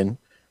 million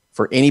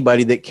for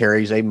anybody that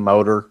carries a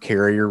motor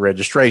carrier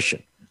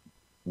registration.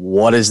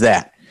 What is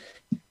that?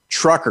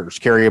 Truckers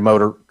carry a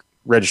motor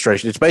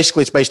registration. It's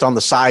based on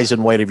the size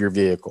and weight of your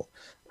vehicle.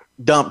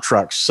 Dump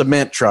trucks,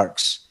 cement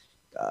trucks,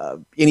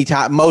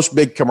 most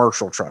big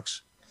commercial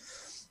trucks.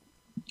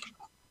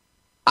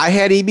 I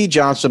had E.B.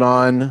 Johnson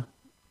on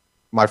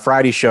my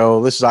Friday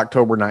show. This is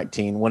October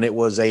 19, when it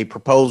was a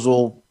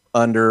proposal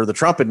under the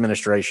Trump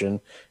administration.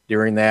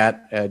 During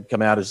that had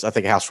come out as, I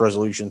think, House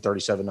Resolution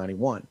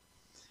 3791.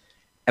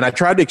 And I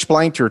tried to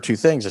explain to her two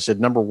things. I said,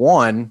 number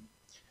one,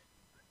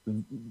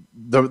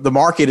 the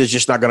market is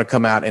just not going to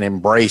come out and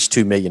embrace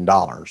 $2 million.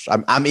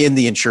 I'm in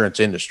the insurance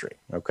industry,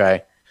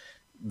 okay?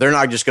 They're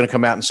not just going to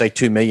come out and say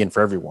 2 million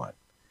for everyone.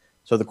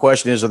 So the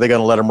question is, are they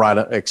going to let them write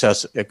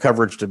excess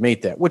coverage to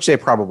meet that? Which they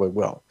probably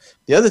will.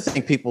 The other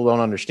thing people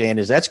don't understand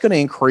is that's going to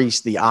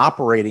increase the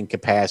operating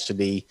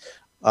capacity,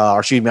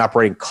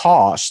 operating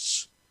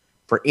costs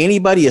for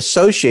anybody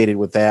associated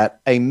with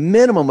that, a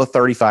minimum of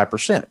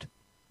 35%.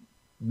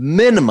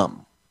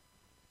 Minimum.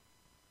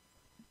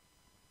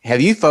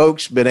 Have you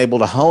folks been able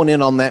to hone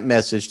in on that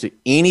message to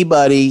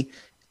anybody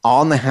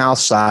on the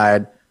House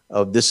side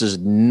of this is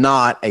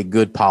not a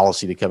good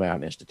policy to come out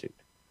and institute?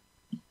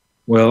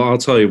 Well, I'll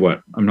tell you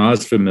what, I'm not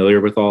as familiar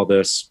with all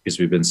this because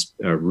we've been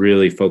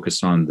really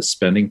focused on the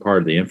spending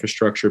part of the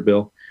infrastructure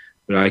bill.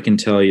 But I can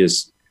tell you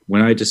is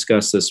when I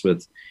discuss this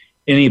with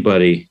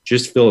anybody,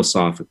 just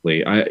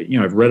philosophically,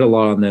 I've read a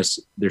lot on this.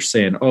 They're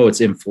saying, oh, it's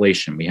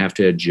inflation. We have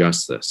to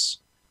adjust this.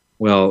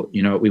 Well,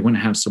 we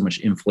wouldn't have so much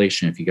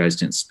inflation if you guys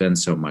didn't spend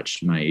so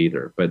much money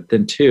either. But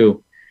then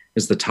two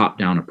is the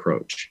top-down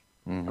approach.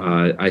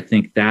 Mm-hmm. I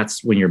think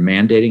that's when you're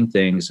mandating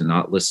things and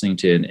not listening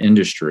to an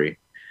industry.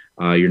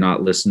 You're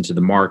not listening to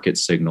the market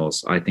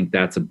signals. I think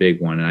that's a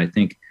big one. And I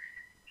think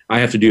I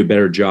have to do a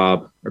better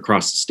job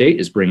across the state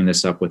is bringing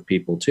this up with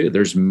people too.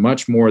 There's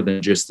much more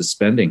than just the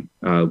spending,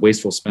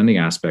 wasteful spending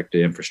aspect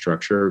of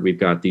infrastructure. We've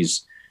got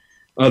these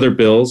other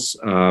bills,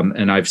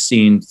 and I've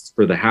seen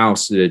for the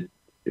House that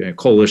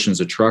coalitions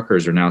of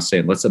truckers are now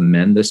saying, let's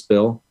amend this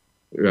bill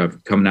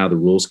coming out of the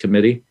Rules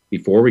Committee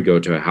before we go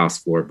to a House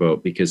floor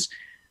vote, because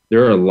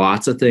there are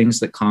lots of things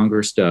that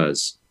Congress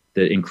does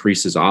that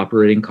increases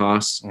operating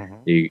costs.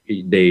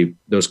 Mm-hmm.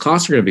 Those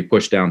costs are going to be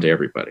pushed down to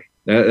everybody.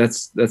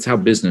 That's how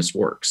business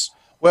works.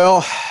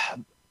 Well,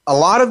 a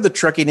lot of the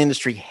trucking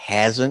industry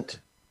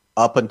hasn't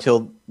up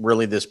until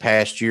really this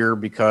past year,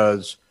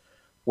 because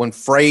when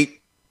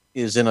freight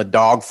is in a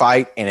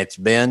dogfight, and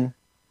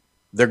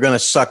they're going to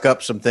suck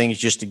up some things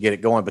just to get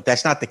it going. But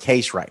that's not the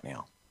case right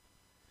now.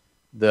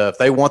 If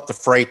they want the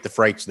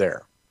freight's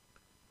there.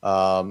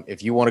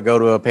 If you want to go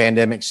to a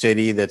pandemic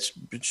city that's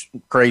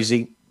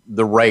crazy,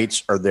 the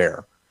rates are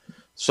there.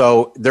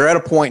 So they're at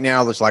a point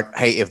now that's like,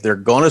 hey, if they're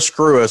going to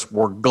screw us,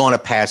 we're going to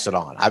pass it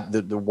on.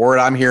 The word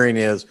I'm hearing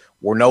is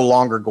we're no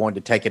longer going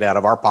to take it out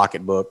of our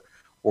pocketbook.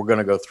 We're going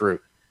to go through.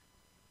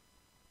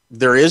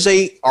 There is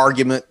a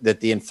argument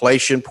that the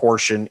inflation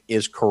portion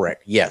is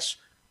correct. Yes,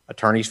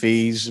 attorney's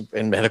fees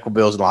and medical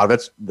bills, and a lot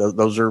of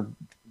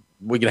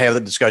we can have the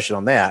discussion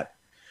on that.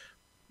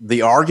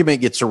 The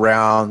argument gets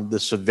around the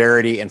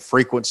severity and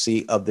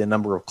frequency of the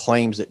number of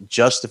claims that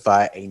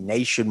justify a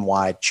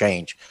nationwide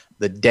change.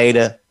 The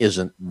data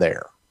isn't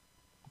there.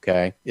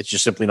 Okay. It's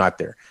just simply not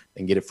there. They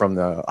can get it from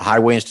the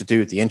Highway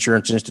Institute, the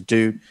Insurance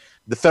Institute.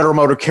 The Federal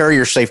Motor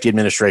Carrier Safety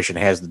Administration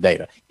has the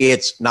data.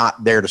 It's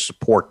not there to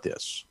support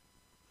this.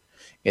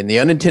 And the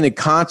unintended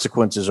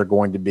consequences are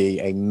going to be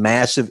a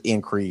massive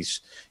increase.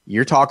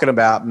 You're talking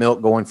about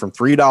milk going from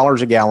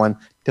 $3 a gallon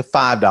to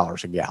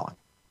 $5 a gallon.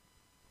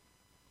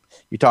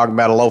 You're talking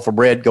about a loaf of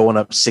bread going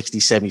up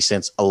 60, 70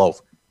 cents a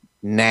loaf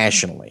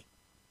nationally.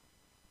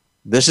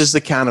 This is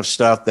the kind of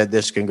stuff that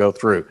this can go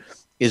through.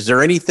 Is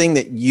there anything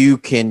that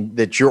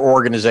that your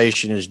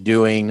organization is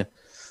doing?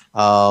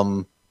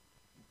 We're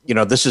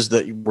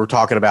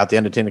talking about the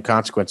unintended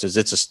consequences.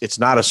 It's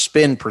not a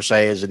spin per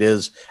se as it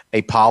is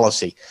a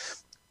policy.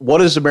 what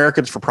does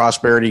Americans for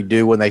Prosperity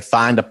do when they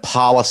find a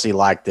policy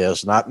like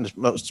this, not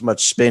so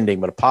much spending,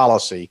 but a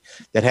policy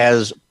that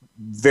has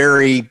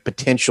very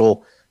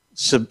potential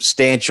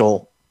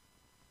substantial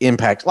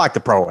impacts like the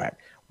PRO Act?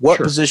 What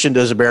position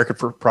does American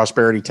for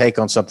Prosperity take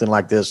on something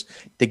like this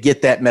to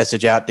get that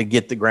message out, to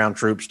get the ground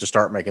troops to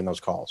start making those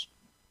calls?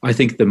 I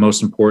think the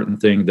most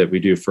important thing that we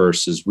do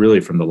first is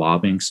really from the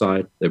lobbying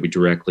side, that we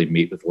directly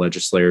meet with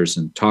legislators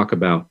and talk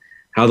about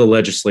how the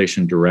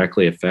legislation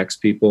directly affects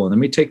people. And then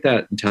we take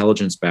that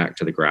intelligence back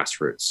to the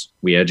grassroots.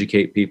 We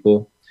educate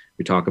people.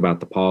 We talk about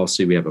the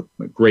policy. We have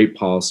a great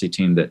policy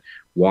team that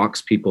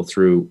walks people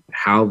through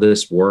how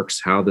this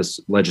works, how this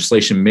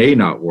legislation may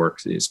not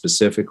work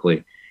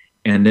specifically.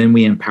 And then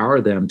we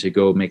empower them to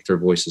go make their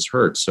voices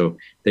heard. So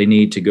they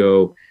need to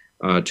go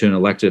to an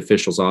elected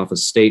official's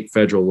office, state,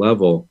 federal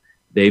level.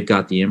 They've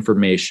got the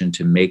information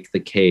to make the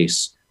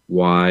case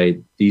why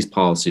these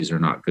policies are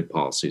not good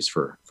policies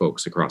for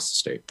folks across the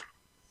state.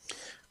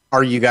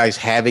 Are you guys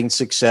having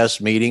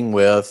success meeting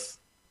with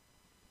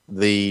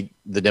the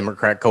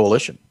Democrat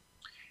coalition,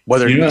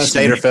 whether it's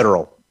state or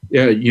federal?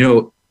 Yeah,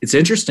 it's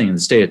interesting in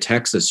the state of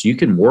Texas, you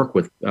can work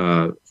with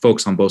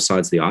folks on both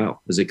sides of the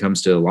aisle as it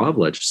comes to a lot of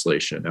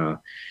legislation.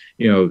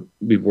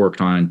 We've worked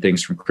on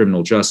things from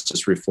criminal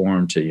justice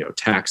reform to,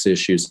 tax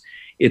issues.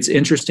 It's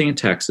interesting in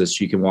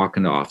Texas, you can walk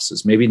into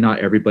offices. Maybe not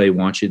everybody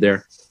wants you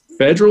there.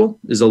 Federal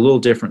is a little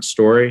different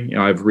story.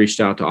 I've reached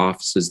out to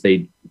offices.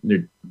 They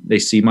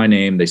see my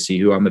name. They see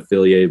who I'm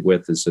affiliated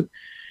with as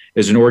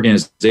an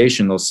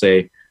organization. They'll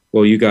say,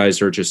 well, you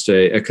guys are just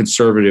a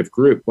conservative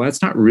group. Well,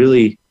 that's not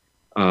really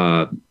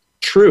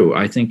true.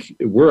 I think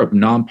we're a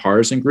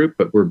nonpartisan group,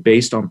 but we're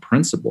based on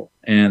principle.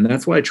 And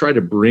that's what I try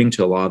to bring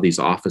to a lot of these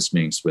office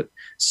meetings with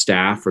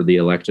staff or the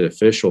elected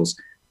officials.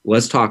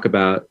 Let's talk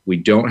about, we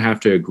don't have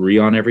to agree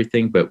on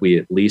everything, but we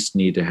at least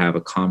need to have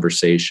a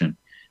conversation,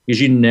 because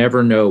you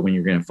never know when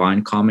you're going to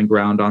find common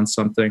ground on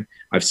something.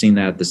 I've seen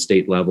that at the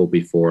state level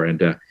before,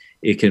 and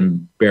it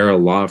can bear a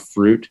lot of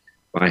fruit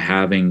by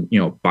having,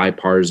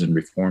 bipartisan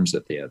reforms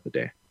at the end of the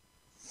day.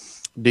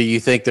 Do you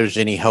think there's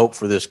any hope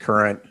for this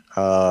current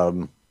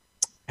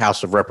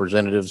House of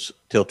Representatives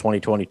till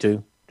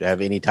 2022 to have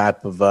any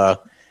type of,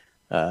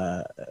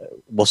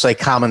 we'll say,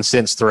 common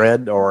sense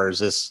thread, or is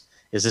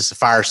this a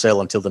fire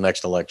sale until the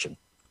next election?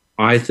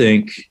 I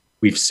think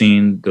we've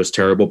seen those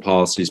terrible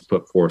policies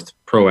put forth,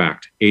 PRO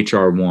Act,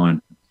 H.R.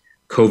 1,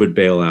 COVID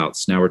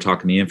bailouts. Now we're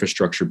talking the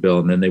infrastructure bill,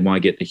 and then they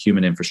want to get the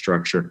human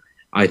infrastructure.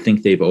 I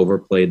think they've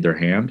overplayed their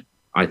hand.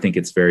 I think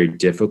it's very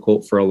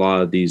difficult for a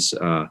lot of these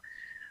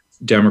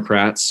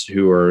Democrats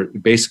who are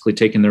basically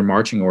taking their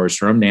marching orders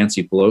from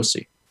Nancy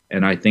Pelosi.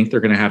 And I think they're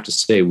going to have to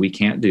say, we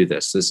can't do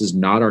this. This is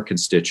not our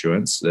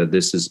constituents.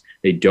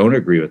 They don't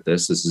agree with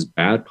this. This is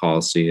bad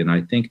policy. And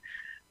I think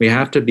we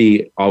have to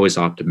be always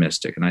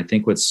optimistic. And I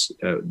think what's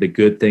the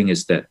good thing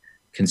is that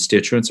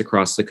constituents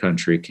across the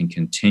country can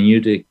continue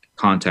to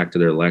contact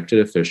their elected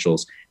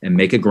officials and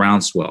make a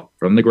groundswell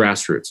from the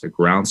grassroots, a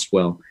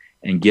groundswell,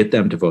 and get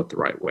them to vote the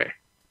right way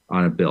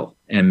on a bill,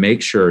 and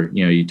make sure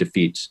you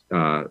defeat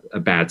a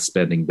bad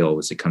spending bill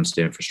as it comes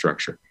to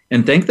infrastructure,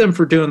 and thank them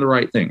for doing the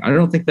right thing. I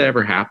don't think that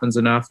ever happens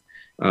enough.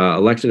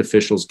 Elected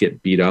officials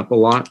get beat up a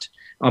lot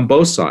on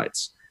both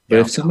sides, but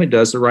if somebody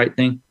does the right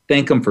thing,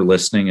 thank them for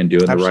listening and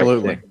doing the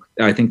right thing.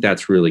 I think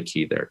that's really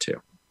key there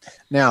too.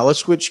 Now let's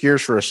switch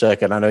gears for a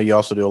second. I know you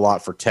also do a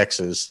lot for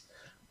Texas.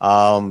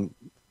 Tell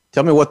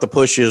me what the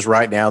push is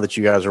right now that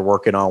you guys are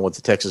working on with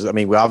the Texas. I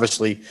mean,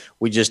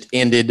 we just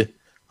ended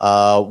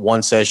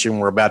one session.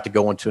 We're about to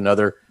go into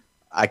another.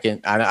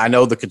 I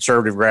know the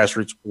conservative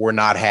grassroots were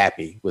not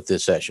happy with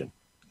this session.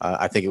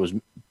 I think it was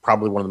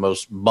probably one of the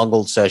most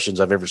bungled sessions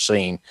I've ever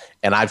seen,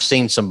 and I've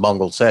seen some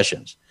bungled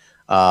sessions.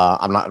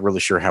 I'm not really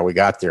sure how we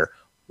got there.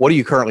 What are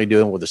you currently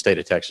doing with the state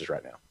of Texas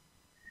right now?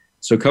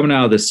 So coming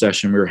out of this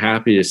session, we were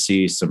happy to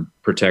see some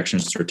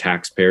protections for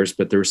taxpayers,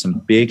 but there were some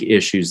big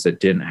issues that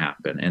didn't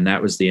happen, and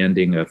that was the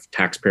ending of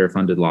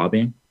taxpayer-funded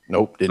lobbying.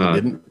 Nope,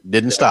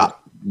 didn't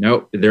stop.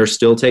 Nope, they're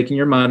still taking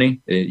your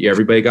money.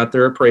 Everybody got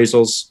their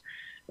appraisals.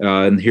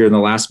 And here in the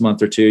last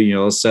month or two,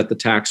 they'll set the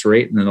tax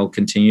rate, and then they'll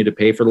continue to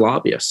pay for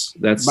lobbyists.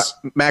 That's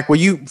Mac. Will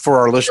you, for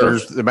our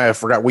listeners that may have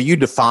forgot, will you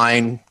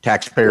define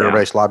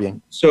taxpayer-based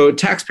lobbying? So,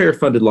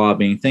 taxpayer-funded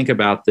lobbying. Think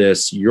about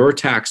this: your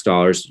tax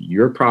dollars,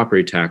 your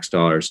property tax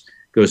dollars,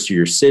 goes to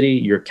your city,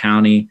 your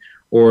county,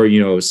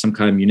 or some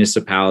kind of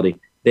municipality.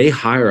 They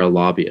hire a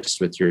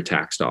lobbyist with your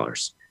tax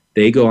dollars.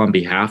 They go on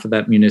behalf of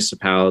that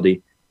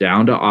municipality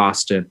down to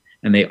Austin,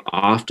 and they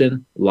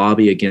often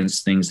lobby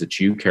against things that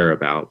you care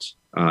about.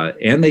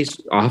 And they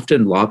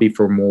often lobby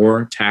for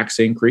more tax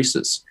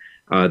increases.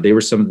 They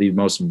were some of the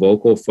most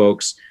vocal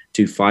folks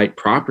to fight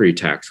property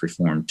tax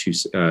reform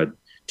 2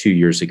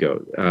 years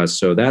ago.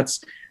 So that's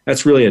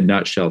really a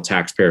nutshell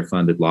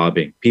taxpayer-funded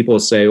lobbying. People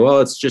say,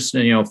 well, it's just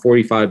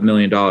 $45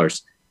 million.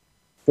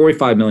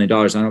 $45 million,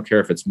 I don't care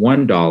if it's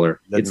 $1.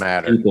 It's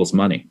people's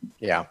money.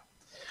 Yeah.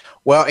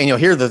 Well, and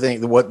here's the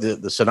thing, what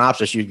the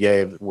synopsis you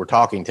gave, we're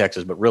talking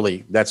Texas, but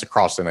really that's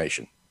across the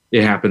nation.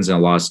 It happens in a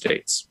lot of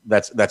states.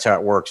 That's how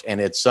it works, and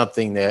it's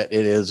something that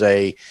it is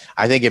I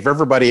think if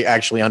everybody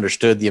actually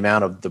understood the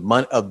amount of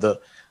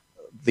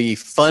the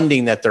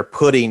funding that they're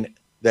putting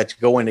that's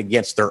going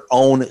against their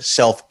own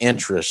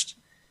self-interest,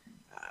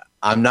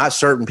 I'm not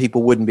certain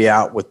people wouldn't be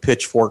out with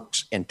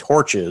pitchforks and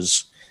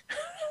torches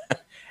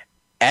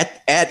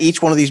at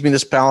each one of these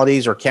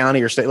municipalities or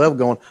county or state level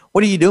going,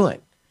 what are you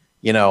doing?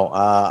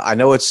 I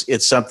know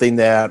it's something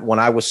that when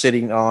I was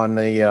sitting on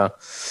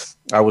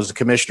I was the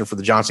commissioner for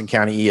the Johnson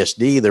County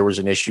ESD, there was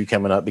an issue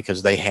coming up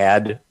because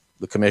the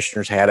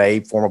commissioners had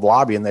a form of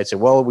lobby, and they said,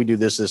 well, we do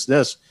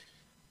this.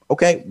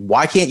 Okay,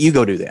 why can't you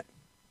go do that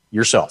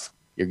yourself?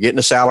 You're getting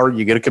a salary,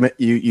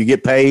 you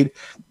get paid,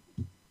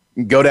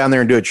 go down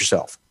there and do it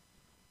yourself.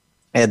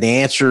 And the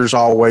answer is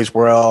always,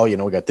 well,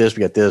 we got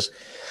this.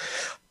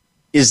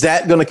 Is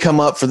that going to come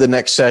up for the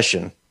next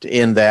session to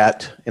end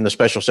that, in the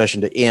special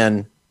session, to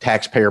end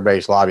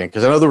taxpayer-based lobbying?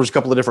 Because I know there was a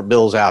couple of different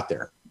bills out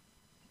there.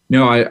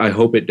 No, I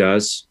hope it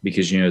does,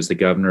 because, as the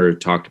governor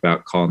talked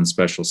about calling the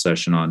special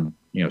session on,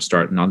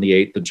 starting on the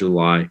 8th of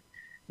July, and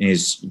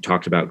he's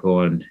talked about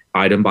going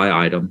item by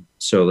item.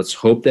 So let's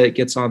hope that it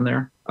gets on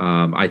there.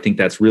 I think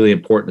that's really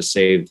important to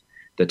save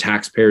the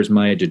taxpayers'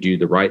 money, to do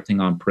the right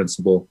thing on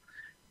principle.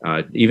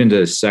 Even to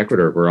the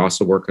secretary, we're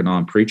also working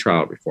on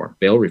pretrial reform,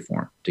 bail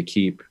reform, to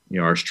keep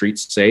our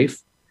streets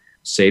safe,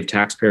 save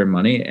taxpayer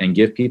money, and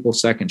give people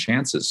second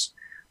chances.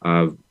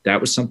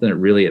 That was something that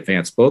really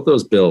advanced. Both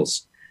those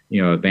bills,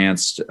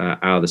 advanced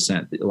out of the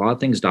Senate. A lot of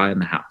things die in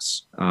the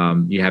House.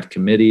 You have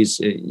committees,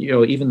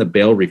 even the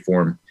bail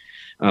reform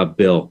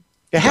bill.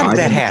 How did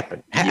that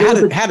happen?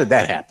 How did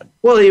that happen?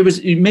 Well,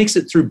 it makes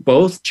it through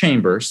both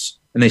chambers,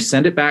 and they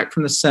send it back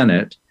from the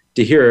Senate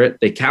to hear it.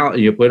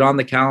 You put it on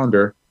the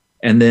calendar,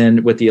 and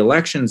then with the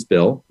elections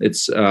bill,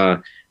 it's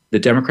the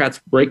Democrats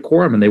break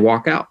quorum and they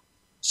walk out.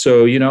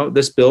 So,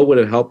 this bill would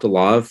have helped a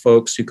lot of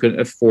folks who couldn't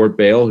afford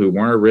bail, who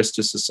weren't a risk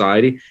to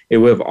society. It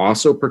would have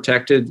also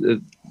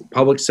protected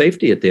public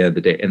safety at the end of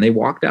the day, and they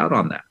walked out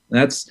on that.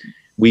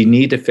 We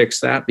need to fix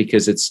that,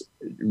 because it's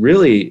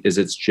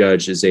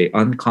judged as a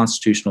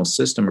unconstitutional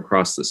system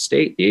across the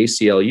state. The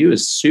ACLU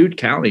has sued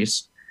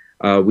counties.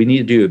 We need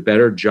to do a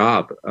better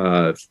job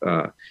of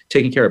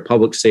taking care of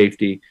public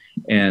safety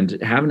and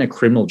having a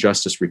criminal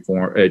justice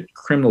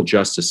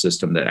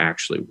system that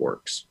actually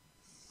works.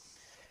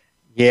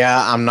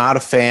 Yeah, I'm not a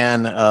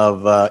fan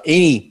of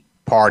any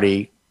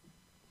party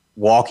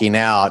walking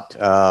out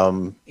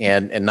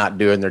and not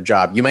doing their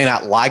job. You may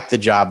not like the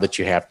job that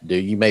you have to do.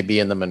 You may be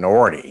in the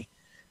minority,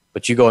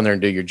 but you go in there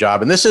and do your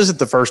job. And this isn't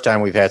the first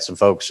time we've had some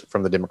folks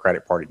from the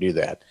Democratic Party do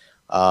that.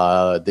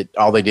 That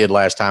all they did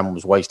last time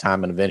was waste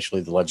time, and eventually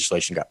the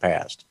legislation got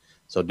passed.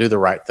 So do the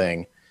right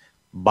thing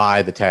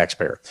by the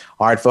taxpayer.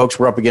 All right, folks,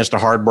 we're up against a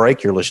hard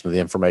break. You're listening to the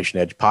Information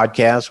Edge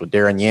podcast with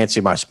Darren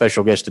Yancey. My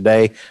special guest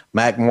today,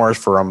 Mack Morris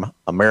from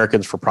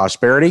Americans for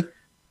Prosperity.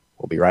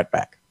 We'll be right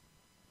back.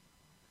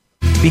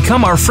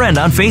 Become our friend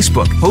on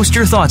Facebook. Post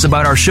your thoughts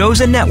about our shows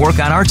and network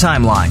on our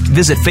timeline.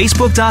 Visit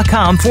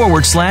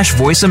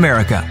Facebook.com/Voice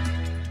America.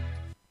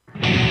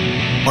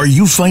 Are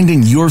you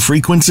finding your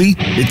frequency?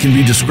 It can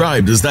be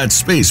described as that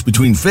space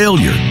between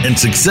failure and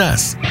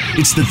success.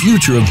 It's the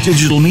future of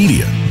digital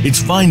media.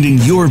 It's finding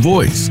your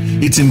voice.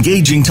 It's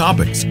engaging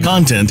topics,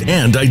 content,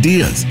 and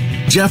ideas.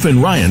 Jeff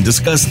and Ryan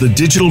discuss the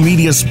digital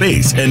media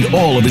space and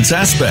all of its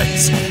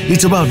aspects.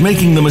 It's about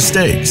making the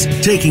mistakes,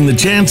 taking the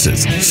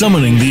chances,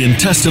 summoning the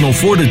intestinal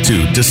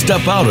fortitude to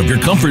step out of your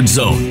comfort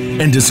zone,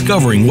 and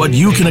discovering what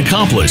you can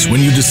accomplish when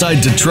you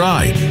decide to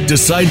try,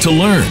 decide to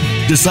learn,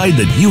 decide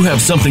that you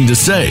have something to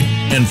say,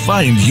 and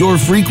find your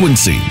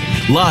frequency.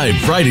 Live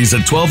Fridays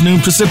at 12 noon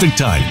Pacific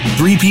Time,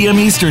 3 p.m.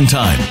 Eastern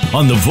Time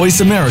on the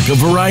Voice America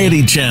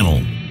Variety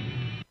Channel.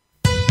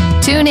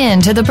 Tune in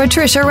to The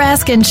Patricia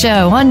Raskin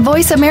Show on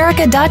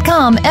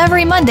voiceamerica.com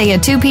every Monday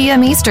at 2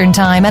 p.m. Eastern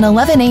Time and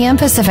 11 a.m.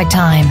 Pacific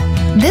Time.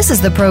 This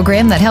is the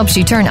program that helps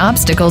you turn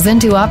obstacles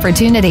into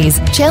opportunities,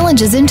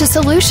 challenges into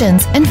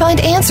solutions, and find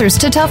answers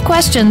to tough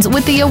questions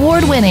with the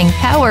award-winning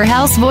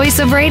powerhouse voice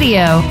of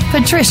radio,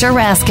 Patricia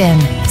Raskin.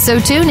 So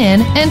tune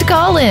in and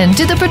call in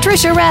to The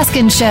Patricia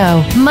Raskin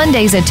Show,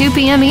 Mondays at 2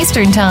 p.m.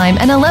 Eastern Time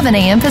and 11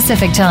 a.m.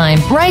 Pacific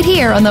Time, right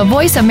here on the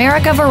Voice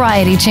America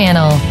Variety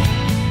Channel.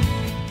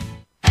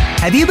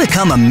 Have you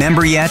become a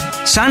member yet?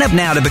 Sign up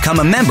now to become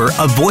a member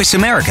of Voice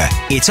America.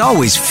 It's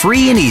always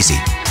free and easy.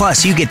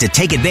 Plus, you get to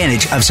take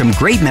advantage of some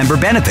great member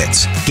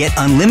benefits. Get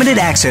unlimited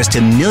access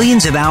to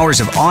millions of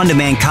hours of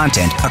on-demand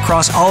content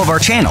across all of our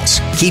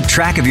channels. Keep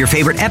track of your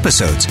favorite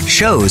episodes,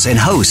 shows, and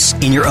hosts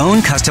in your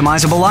own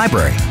customizable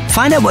library.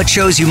 Find out what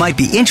shows you might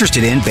be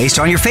interested in based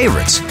on your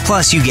favorites.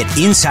 Plus, you get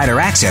insider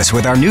access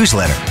with our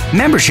newsletter.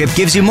 Membership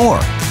gives you more.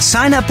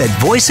 Sign up at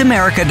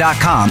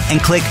voiceamerica.com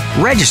and click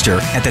register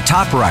at the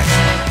top right.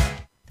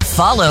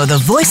 Follow the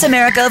Voice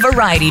America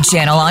Variety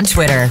Channel on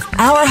Twitter.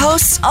 Our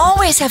hosts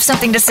always have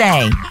something to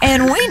say,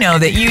 and we know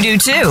that you do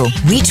too.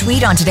 We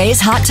tweet on today's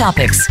hot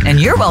topics,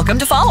 and you're welcome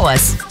to follow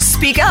us.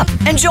 Speak up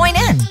and join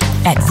in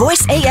at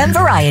Voice AM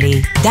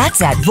Variety.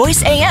 That's at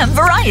Voice AM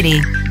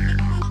Variety.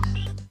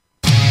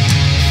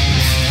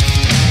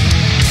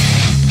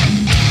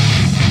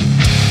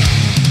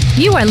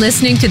 You are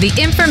listening to The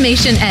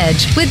Information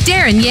Edge with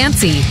Darren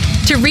Yancey.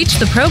 To reach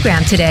the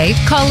program today,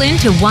 call in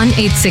to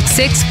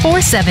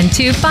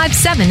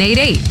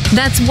 1-866-472-5788.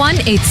 That's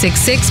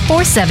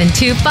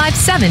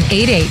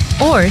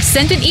 1-866-472-5788. Or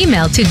send an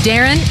email to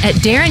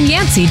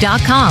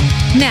Darren@DarrenYancey.com.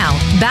 Now,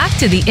 back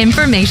to The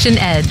Information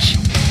Edge.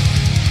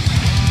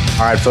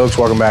 All right, folks,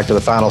 welcome back to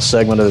the final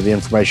segment of The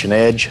Information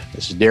Edge.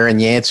 This is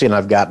Darren Yancey, and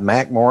I've got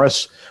Mack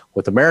Morris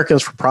with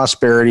Americans for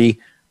Prosperity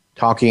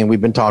talking. We've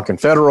been talking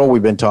federal.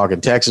 We've been talking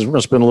Texas. We're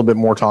going to spend a little bit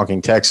more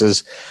talking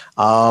Texas.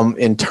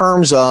 In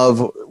terms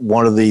of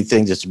one of the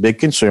things that's a big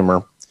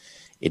consumer,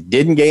 it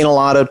didn't gain a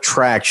lot of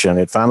traction.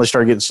 It finally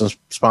started getting some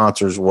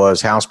sponsors,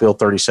 was House Bill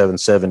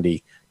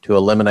 3770 to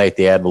eliminate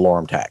the ad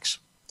valorem tax.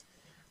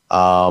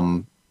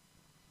 Any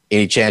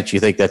chance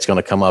you think that's going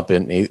to come up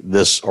in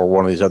this or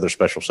one of these other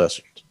special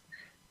sessions?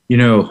 You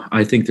know,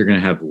 I think they're going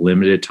to have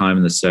limited time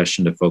in the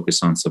session to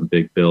focus on some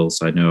big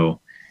bills. I know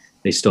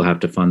they still have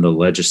to fund the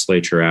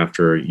legislature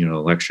after,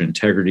 election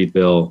integrity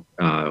bill.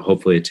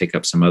 Hopefully they take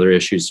up some other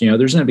issues.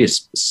 There's going to be a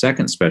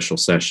second special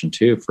session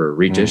too for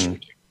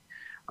redistricting.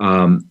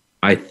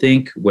 I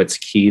think what's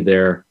key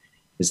there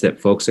is that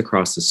folks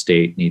across the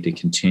state need to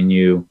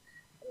continue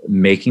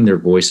making their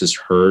voices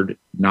heard,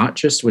 not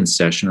just when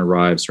session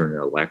arrives or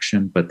an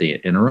election, but the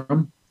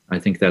interim. I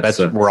think that's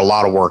where a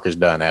lot of work is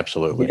done.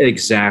 Absolutely.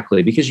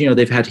 Exactly. Because,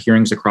 they've had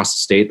hearings across the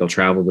state. They'll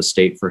travel the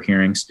state for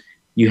hearings.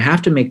 You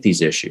have to make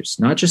these issues,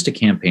 not just a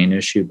campaign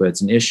issue, but it's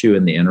an issue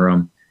in the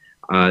interim.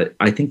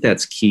 I think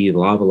that's key. A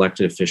lot of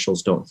elected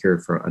officials don't hear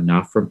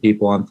enough from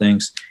people on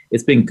things.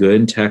 It's been good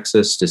in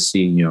Texas to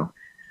see,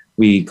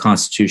 we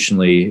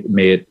constitutionally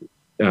made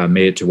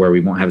it to where we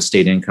won't have a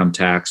state income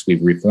tax.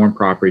 We've reformed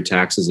property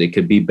taxes. It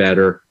could be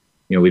better.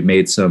 We've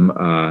made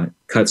some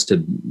cuts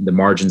to the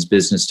margins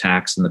business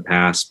tax in the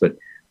past, but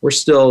we're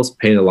still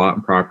paying a lot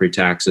in property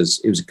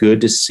taxes. It was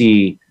good to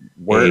see.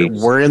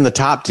 We're in the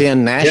top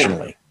 10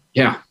 nationally.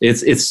 Yeah,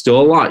 it's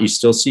still a lot. You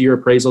still see your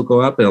appraisal go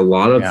up, and a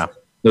lot of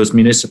those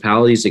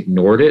municipalities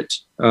ignored it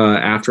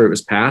after it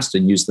was passed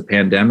and used the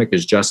pandemic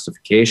as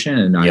justification.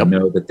 And I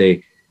know that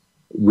they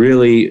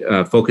really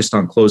focused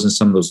on closing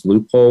some of those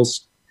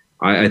loopholes.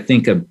 I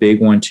think a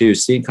big one too,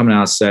 seeing coming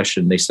out of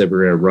session, they said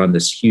we're going to run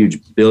this huge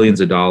billions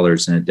of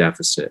dollars in a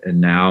deficit. And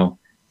now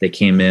they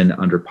came in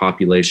under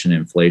population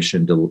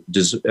inflation,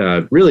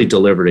 really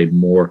delivered a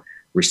more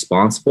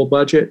responsible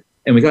budget.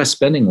 And we got a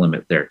spending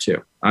limit there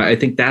too. I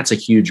think that's a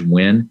huge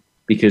win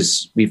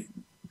because we've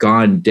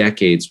gone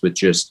decades with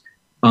just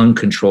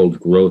uncontrolled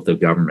growth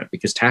of government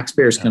because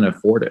taxpayers can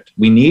afford it.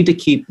 We need to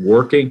keep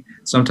working.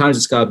 Sometimes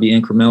it's got to be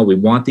incremental. We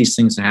want these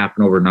things to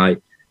happen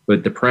overnight,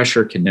 but the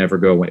pressure can never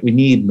go away. We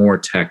need more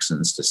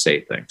Texans to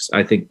say things.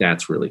 I think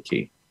that's really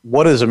key.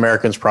 What is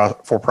Americans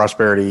for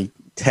Prosperity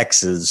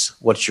Texas?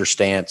 What's your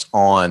stance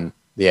on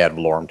the ad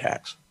valorem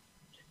tax?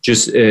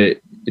 Just a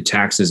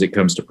tax as it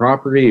comes to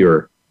property,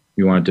 or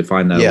you want to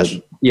define that? Yes.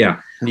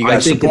 Yeah. You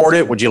guys support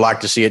it? Would you like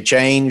to see it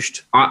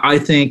changed? I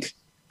think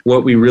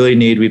what we really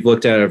need, we've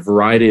looked at a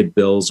variety of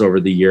bills over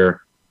the year.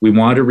 We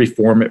want to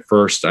reform it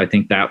first. I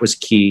think that was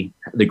key,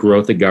 the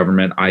growth of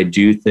government. I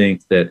do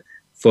think that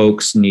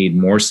folks need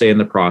more say in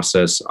the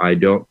process. I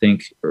don't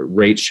think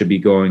rates should be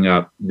going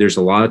up. There's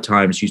a lot of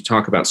times you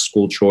talk about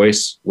school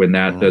choice when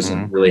that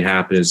doesn't really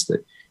happen, is that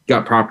you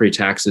got property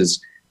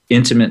taxes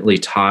intimately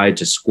tied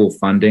to school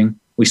funding.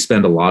 We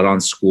spend a lot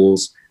on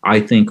schools. I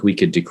think we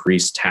could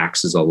decrease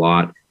taxes a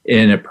lot.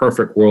 In a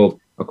perfect world,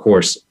 of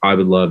course, I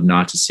would love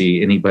not to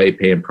see anybody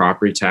paying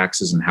property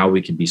taxes, and how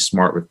we can be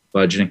smart with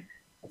budgeting.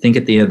 I think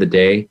at the end of the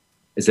day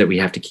is that we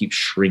have to keep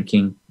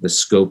shrinking the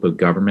scope of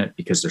government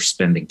because they're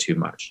spending too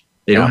much.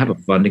 They don't have a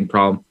funding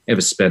problem, they have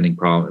a spending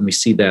problem. And we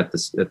see that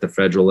at the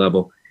federal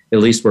level. At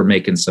least we're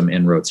making some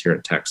inroads here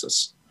in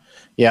Texas.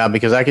 Yeah,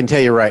 because I can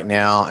tell you right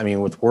now, I mean,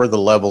 with where the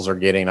levels are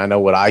getting, I know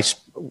we're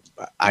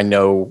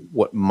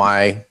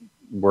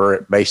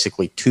at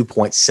basically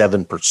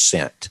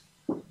 2.7%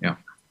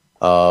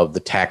 of the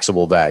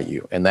taxable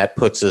value. And that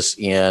puts us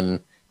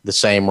in the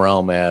same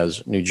realm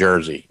as New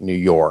Jersey, New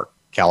York,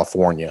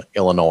 California,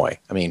 Illinois.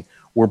 I mean,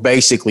 we're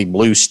basically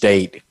blue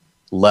state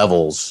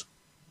levels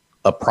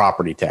of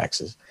property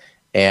taxes.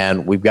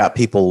 And we've got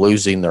people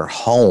losing their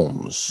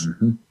homes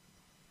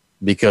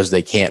because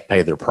they can't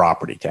pay their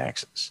property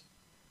taxes.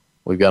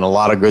 We've done a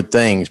lot of good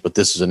things, but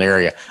this is an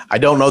area. I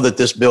don't know that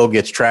this bill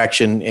gets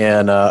traction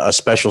in a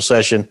special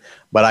session,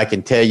 but I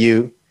can tell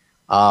you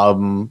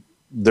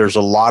there's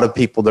a lot of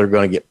people that are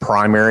going to get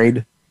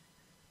primaried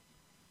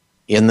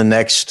in the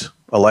next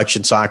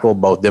election cycle,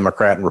 both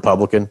Democrat and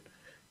Republican,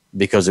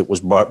 because it was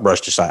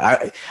brushed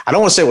aside. I don't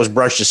want to say it was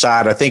brushed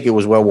aside. I think it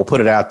was, well, we'll put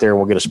it out there and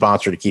we'll get a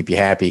sponsor to keep you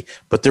happy,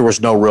 but there was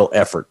no real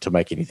effort to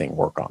make anything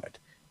work on it.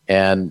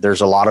 And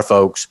there's a lot of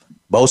folks,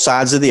 both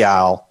sides of the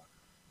aisle,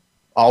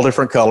 all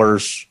different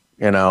colors,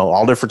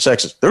 all different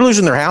sexes. They're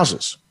losing their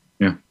houses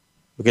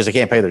because they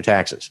can't pay their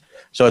taxes.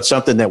 So it's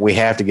something that we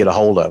have to get a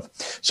hold of.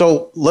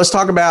 So let's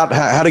talk about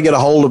how to get a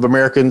hold of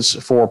Americans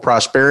for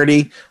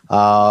Prosperity,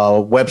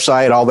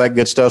 website, all that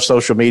good stuff,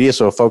 social media.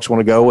 So if folks want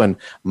to go and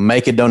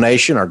make a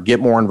donation or get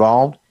more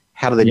involved,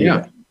 how do they do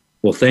that?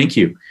 Well, thank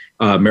you.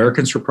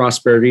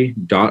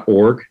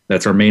 AmericansForProsperity.org.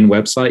 That's our main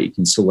website. You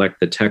can select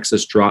the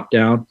Texas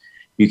drop-down.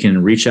 You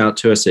can reach out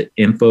to us at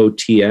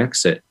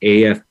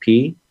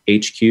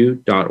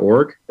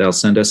infotx@afphq.org. That'll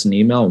send us an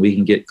email and we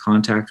can get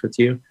contact with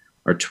you.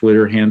 Our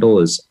Twitter handle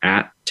is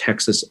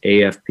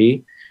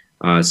 @TexasAFP.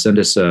 Send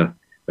us a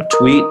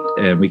tweet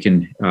and we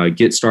can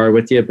get started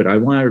with you. But I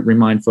want to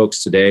remind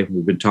folks today,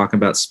 we've been talking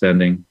about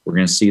spending. We're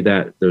going to see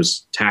that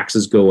those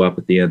taxes go up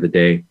at the end of the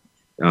day.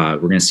 We're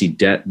going to see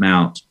debt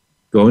mount.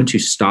 Going to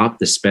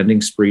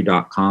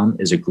stopthespendingspree.com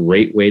is a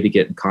great way to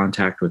get in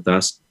contact with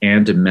us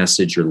and to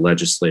message your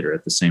legislator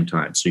at the same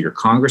time. So your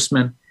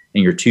congressman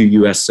and your 2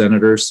 U.S.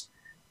 senators,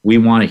 we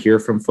want to hear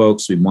from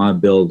folks. We want to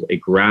build a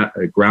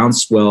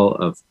groundswell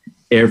of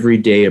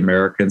everyday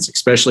Americans,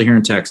 especially here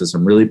in Texas.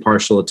 I'm really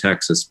partial to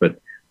Texas,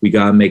 but we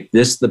got to make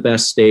this the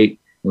best state.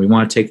 And we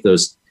want to take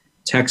those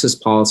Texas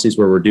policies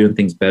where we're doing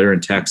things better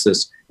in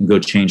Texas and go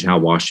change how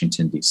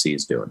Washington, D.C.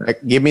 is doing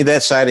it. Give me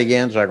that site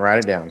again so I can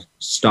write it down.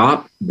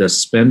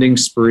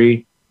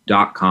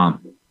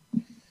 StopTheSpendingsSpree.com.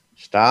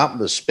 Stop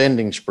the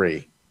spending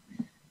spree.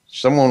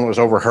 Someone was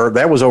overheard.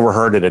 That was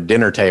overheard at a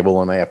dinner table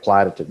when they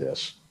applied it to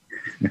this.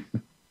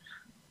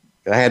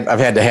 I've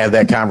had to have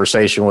that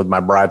conversation with my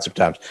bride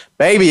sometimes.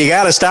 Baby, you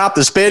got to stop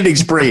the spending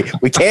spree.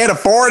 We can't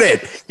afford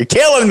it. You're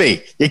killing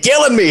me. You're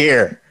killing me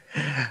here.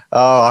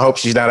 Oh, I hope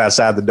she's not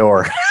outside the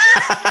door.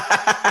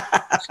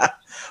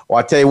 Well,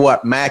 I tell you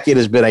what, Mack, it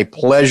has been a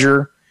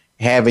pleasure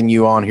having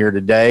you on here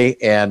today.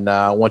 And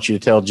I want you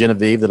to tell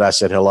Genevieve that I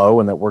said hello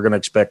and that we're going to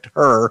expect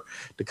her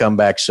to come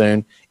back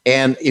soon.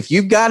 And if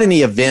you've got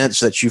any events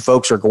that you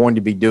folks are going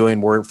to be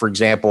doing where, for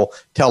example,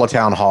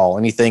 Teletown Hall,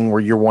 anything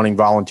where you're wanting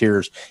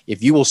volunteers,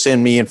 if you will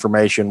send me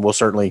information, we'll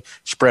certainly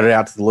spread it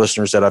out to the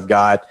listeners that I've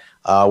got.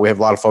 We have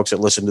a lot of folks that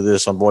listen to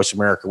this on Voice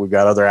America. We've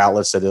got other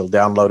outlets that will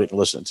download it and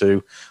listen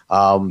to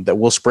that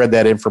will spread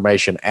that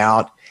information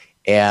out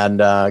and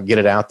get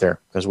it out there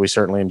because we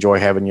certainly enjoy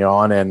having you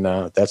on. And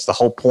that's the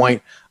whole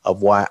point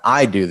of why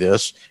I do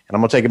this. And I'm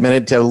going to take a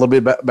minute to tell a little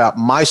bit about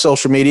my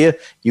social media.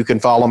 You can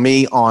follow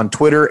me on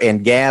Twitter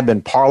and Gab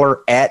and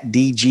Parler at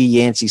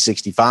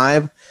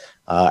DGYancey65.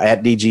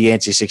 At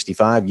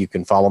DGYancey65. You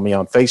can follow me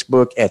on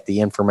Facebook at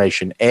The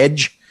Information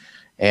Edge.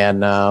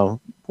 And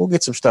we'll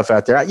get some stuff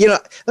out there. You know,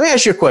 let me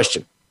ask you a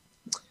question.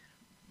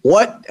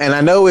 What, and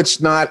I know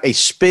it's not a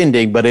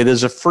spending, but it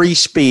is a free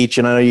speech,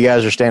 and I know you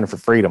guys are standing for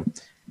freedom.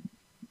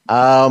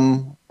 What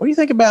do you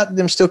think about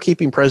them still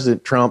keeping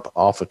President Trump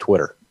off of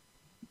Twitter?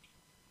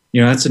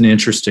 You know, that's an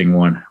interesting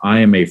one. I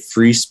am a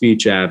free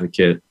speech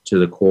advocate to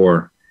the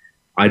core.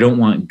 I don't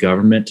want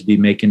government to be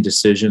making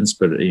decisions,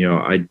 but, you know,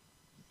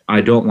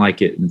 I don't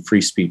like it in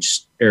free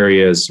speech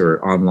areas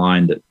or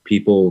online that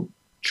people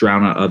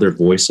drown out other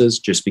voices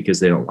just because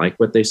they don't like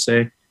what they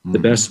say. Mm-hmm. The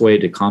best way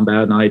to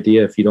combat an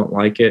idea, if you don't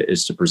like it,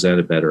 is to present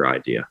a better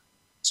idea.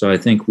 So I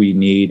think we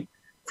need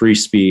free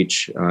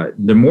speech.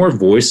 The more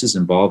voices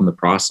involved in the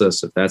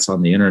process, if that's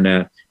on the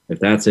internet, if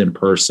that's in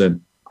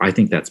person, I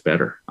think that's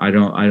better. I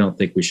don't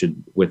think we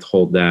should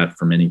withhold that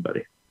from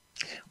anybody.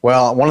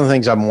 Well, one of the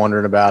things I'm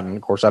wondering about, and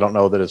of course I don't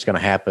know that it's going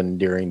to happen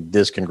during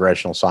this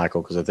congressional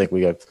cycle because I think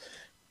we have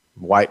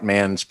white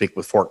men speak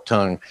with forked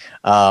tongue.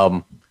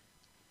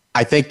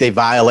 I think they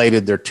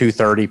violated their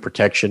 230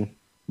 protection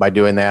by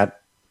doing that.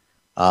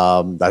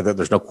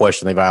 There's no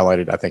question they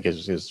violated, I think,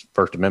 his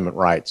First Amendment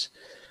rights.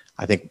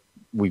 I think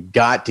we've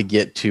got to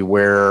get to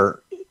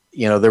where,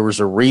 you know, there was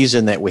a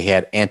reason that we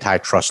had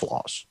antitrust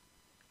laws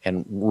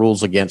and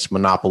rules against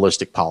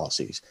monopolistic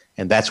policies.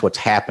 And that's what's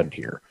happened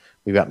here.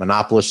 We've got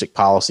monopolistic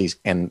policies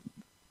and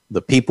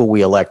the people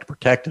we elect to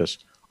protect us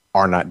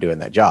are not doing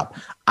that job.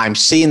 I'm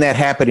seeing that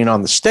happening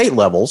on the state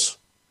levels,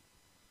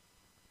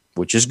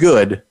 which is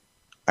good.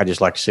 I just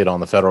like to see it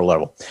on the federal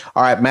level.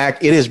 All right,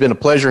 Mack, it has been a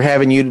pleasure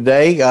having you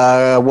today.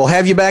 We'll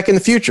have you back in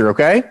the future,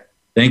 okay?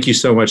 Thank you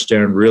so much,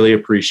 Darren. Really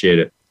appreciate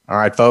it. All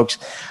right, folks.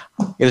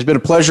 It has been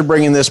a pleasure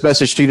bringing this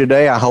message to you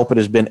today. I hope it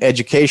has been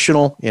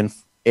educational and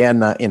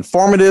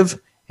informative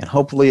and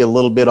hopefully a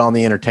little bit on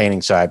the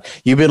entertaining side.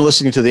 You've been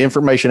listening to the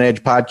Information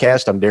Edge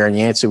podcast. I'm Darren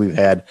Yancey. We've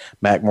had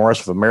Mack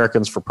Morris of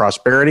Americans for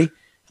Prosperity.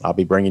 I'll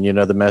be bringing you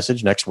another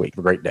message next week.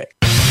 Have a great day.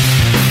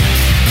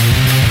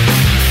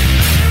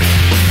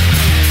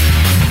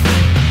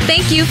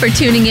 Thank you for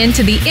tuning in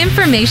to the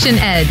Information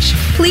Edge.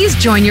 Please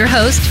join your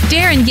host,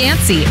 Darren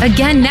Yancey,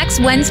 again next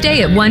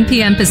Wednesday at 1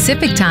 p.m.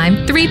 Pacific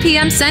Time, 3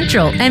 p.m.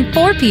 Central, and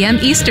 4 p.m.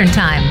 Eastern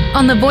Time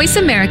on the Voice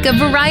America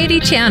Variety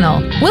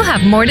Channel. We'll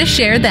have more to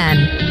share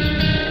then.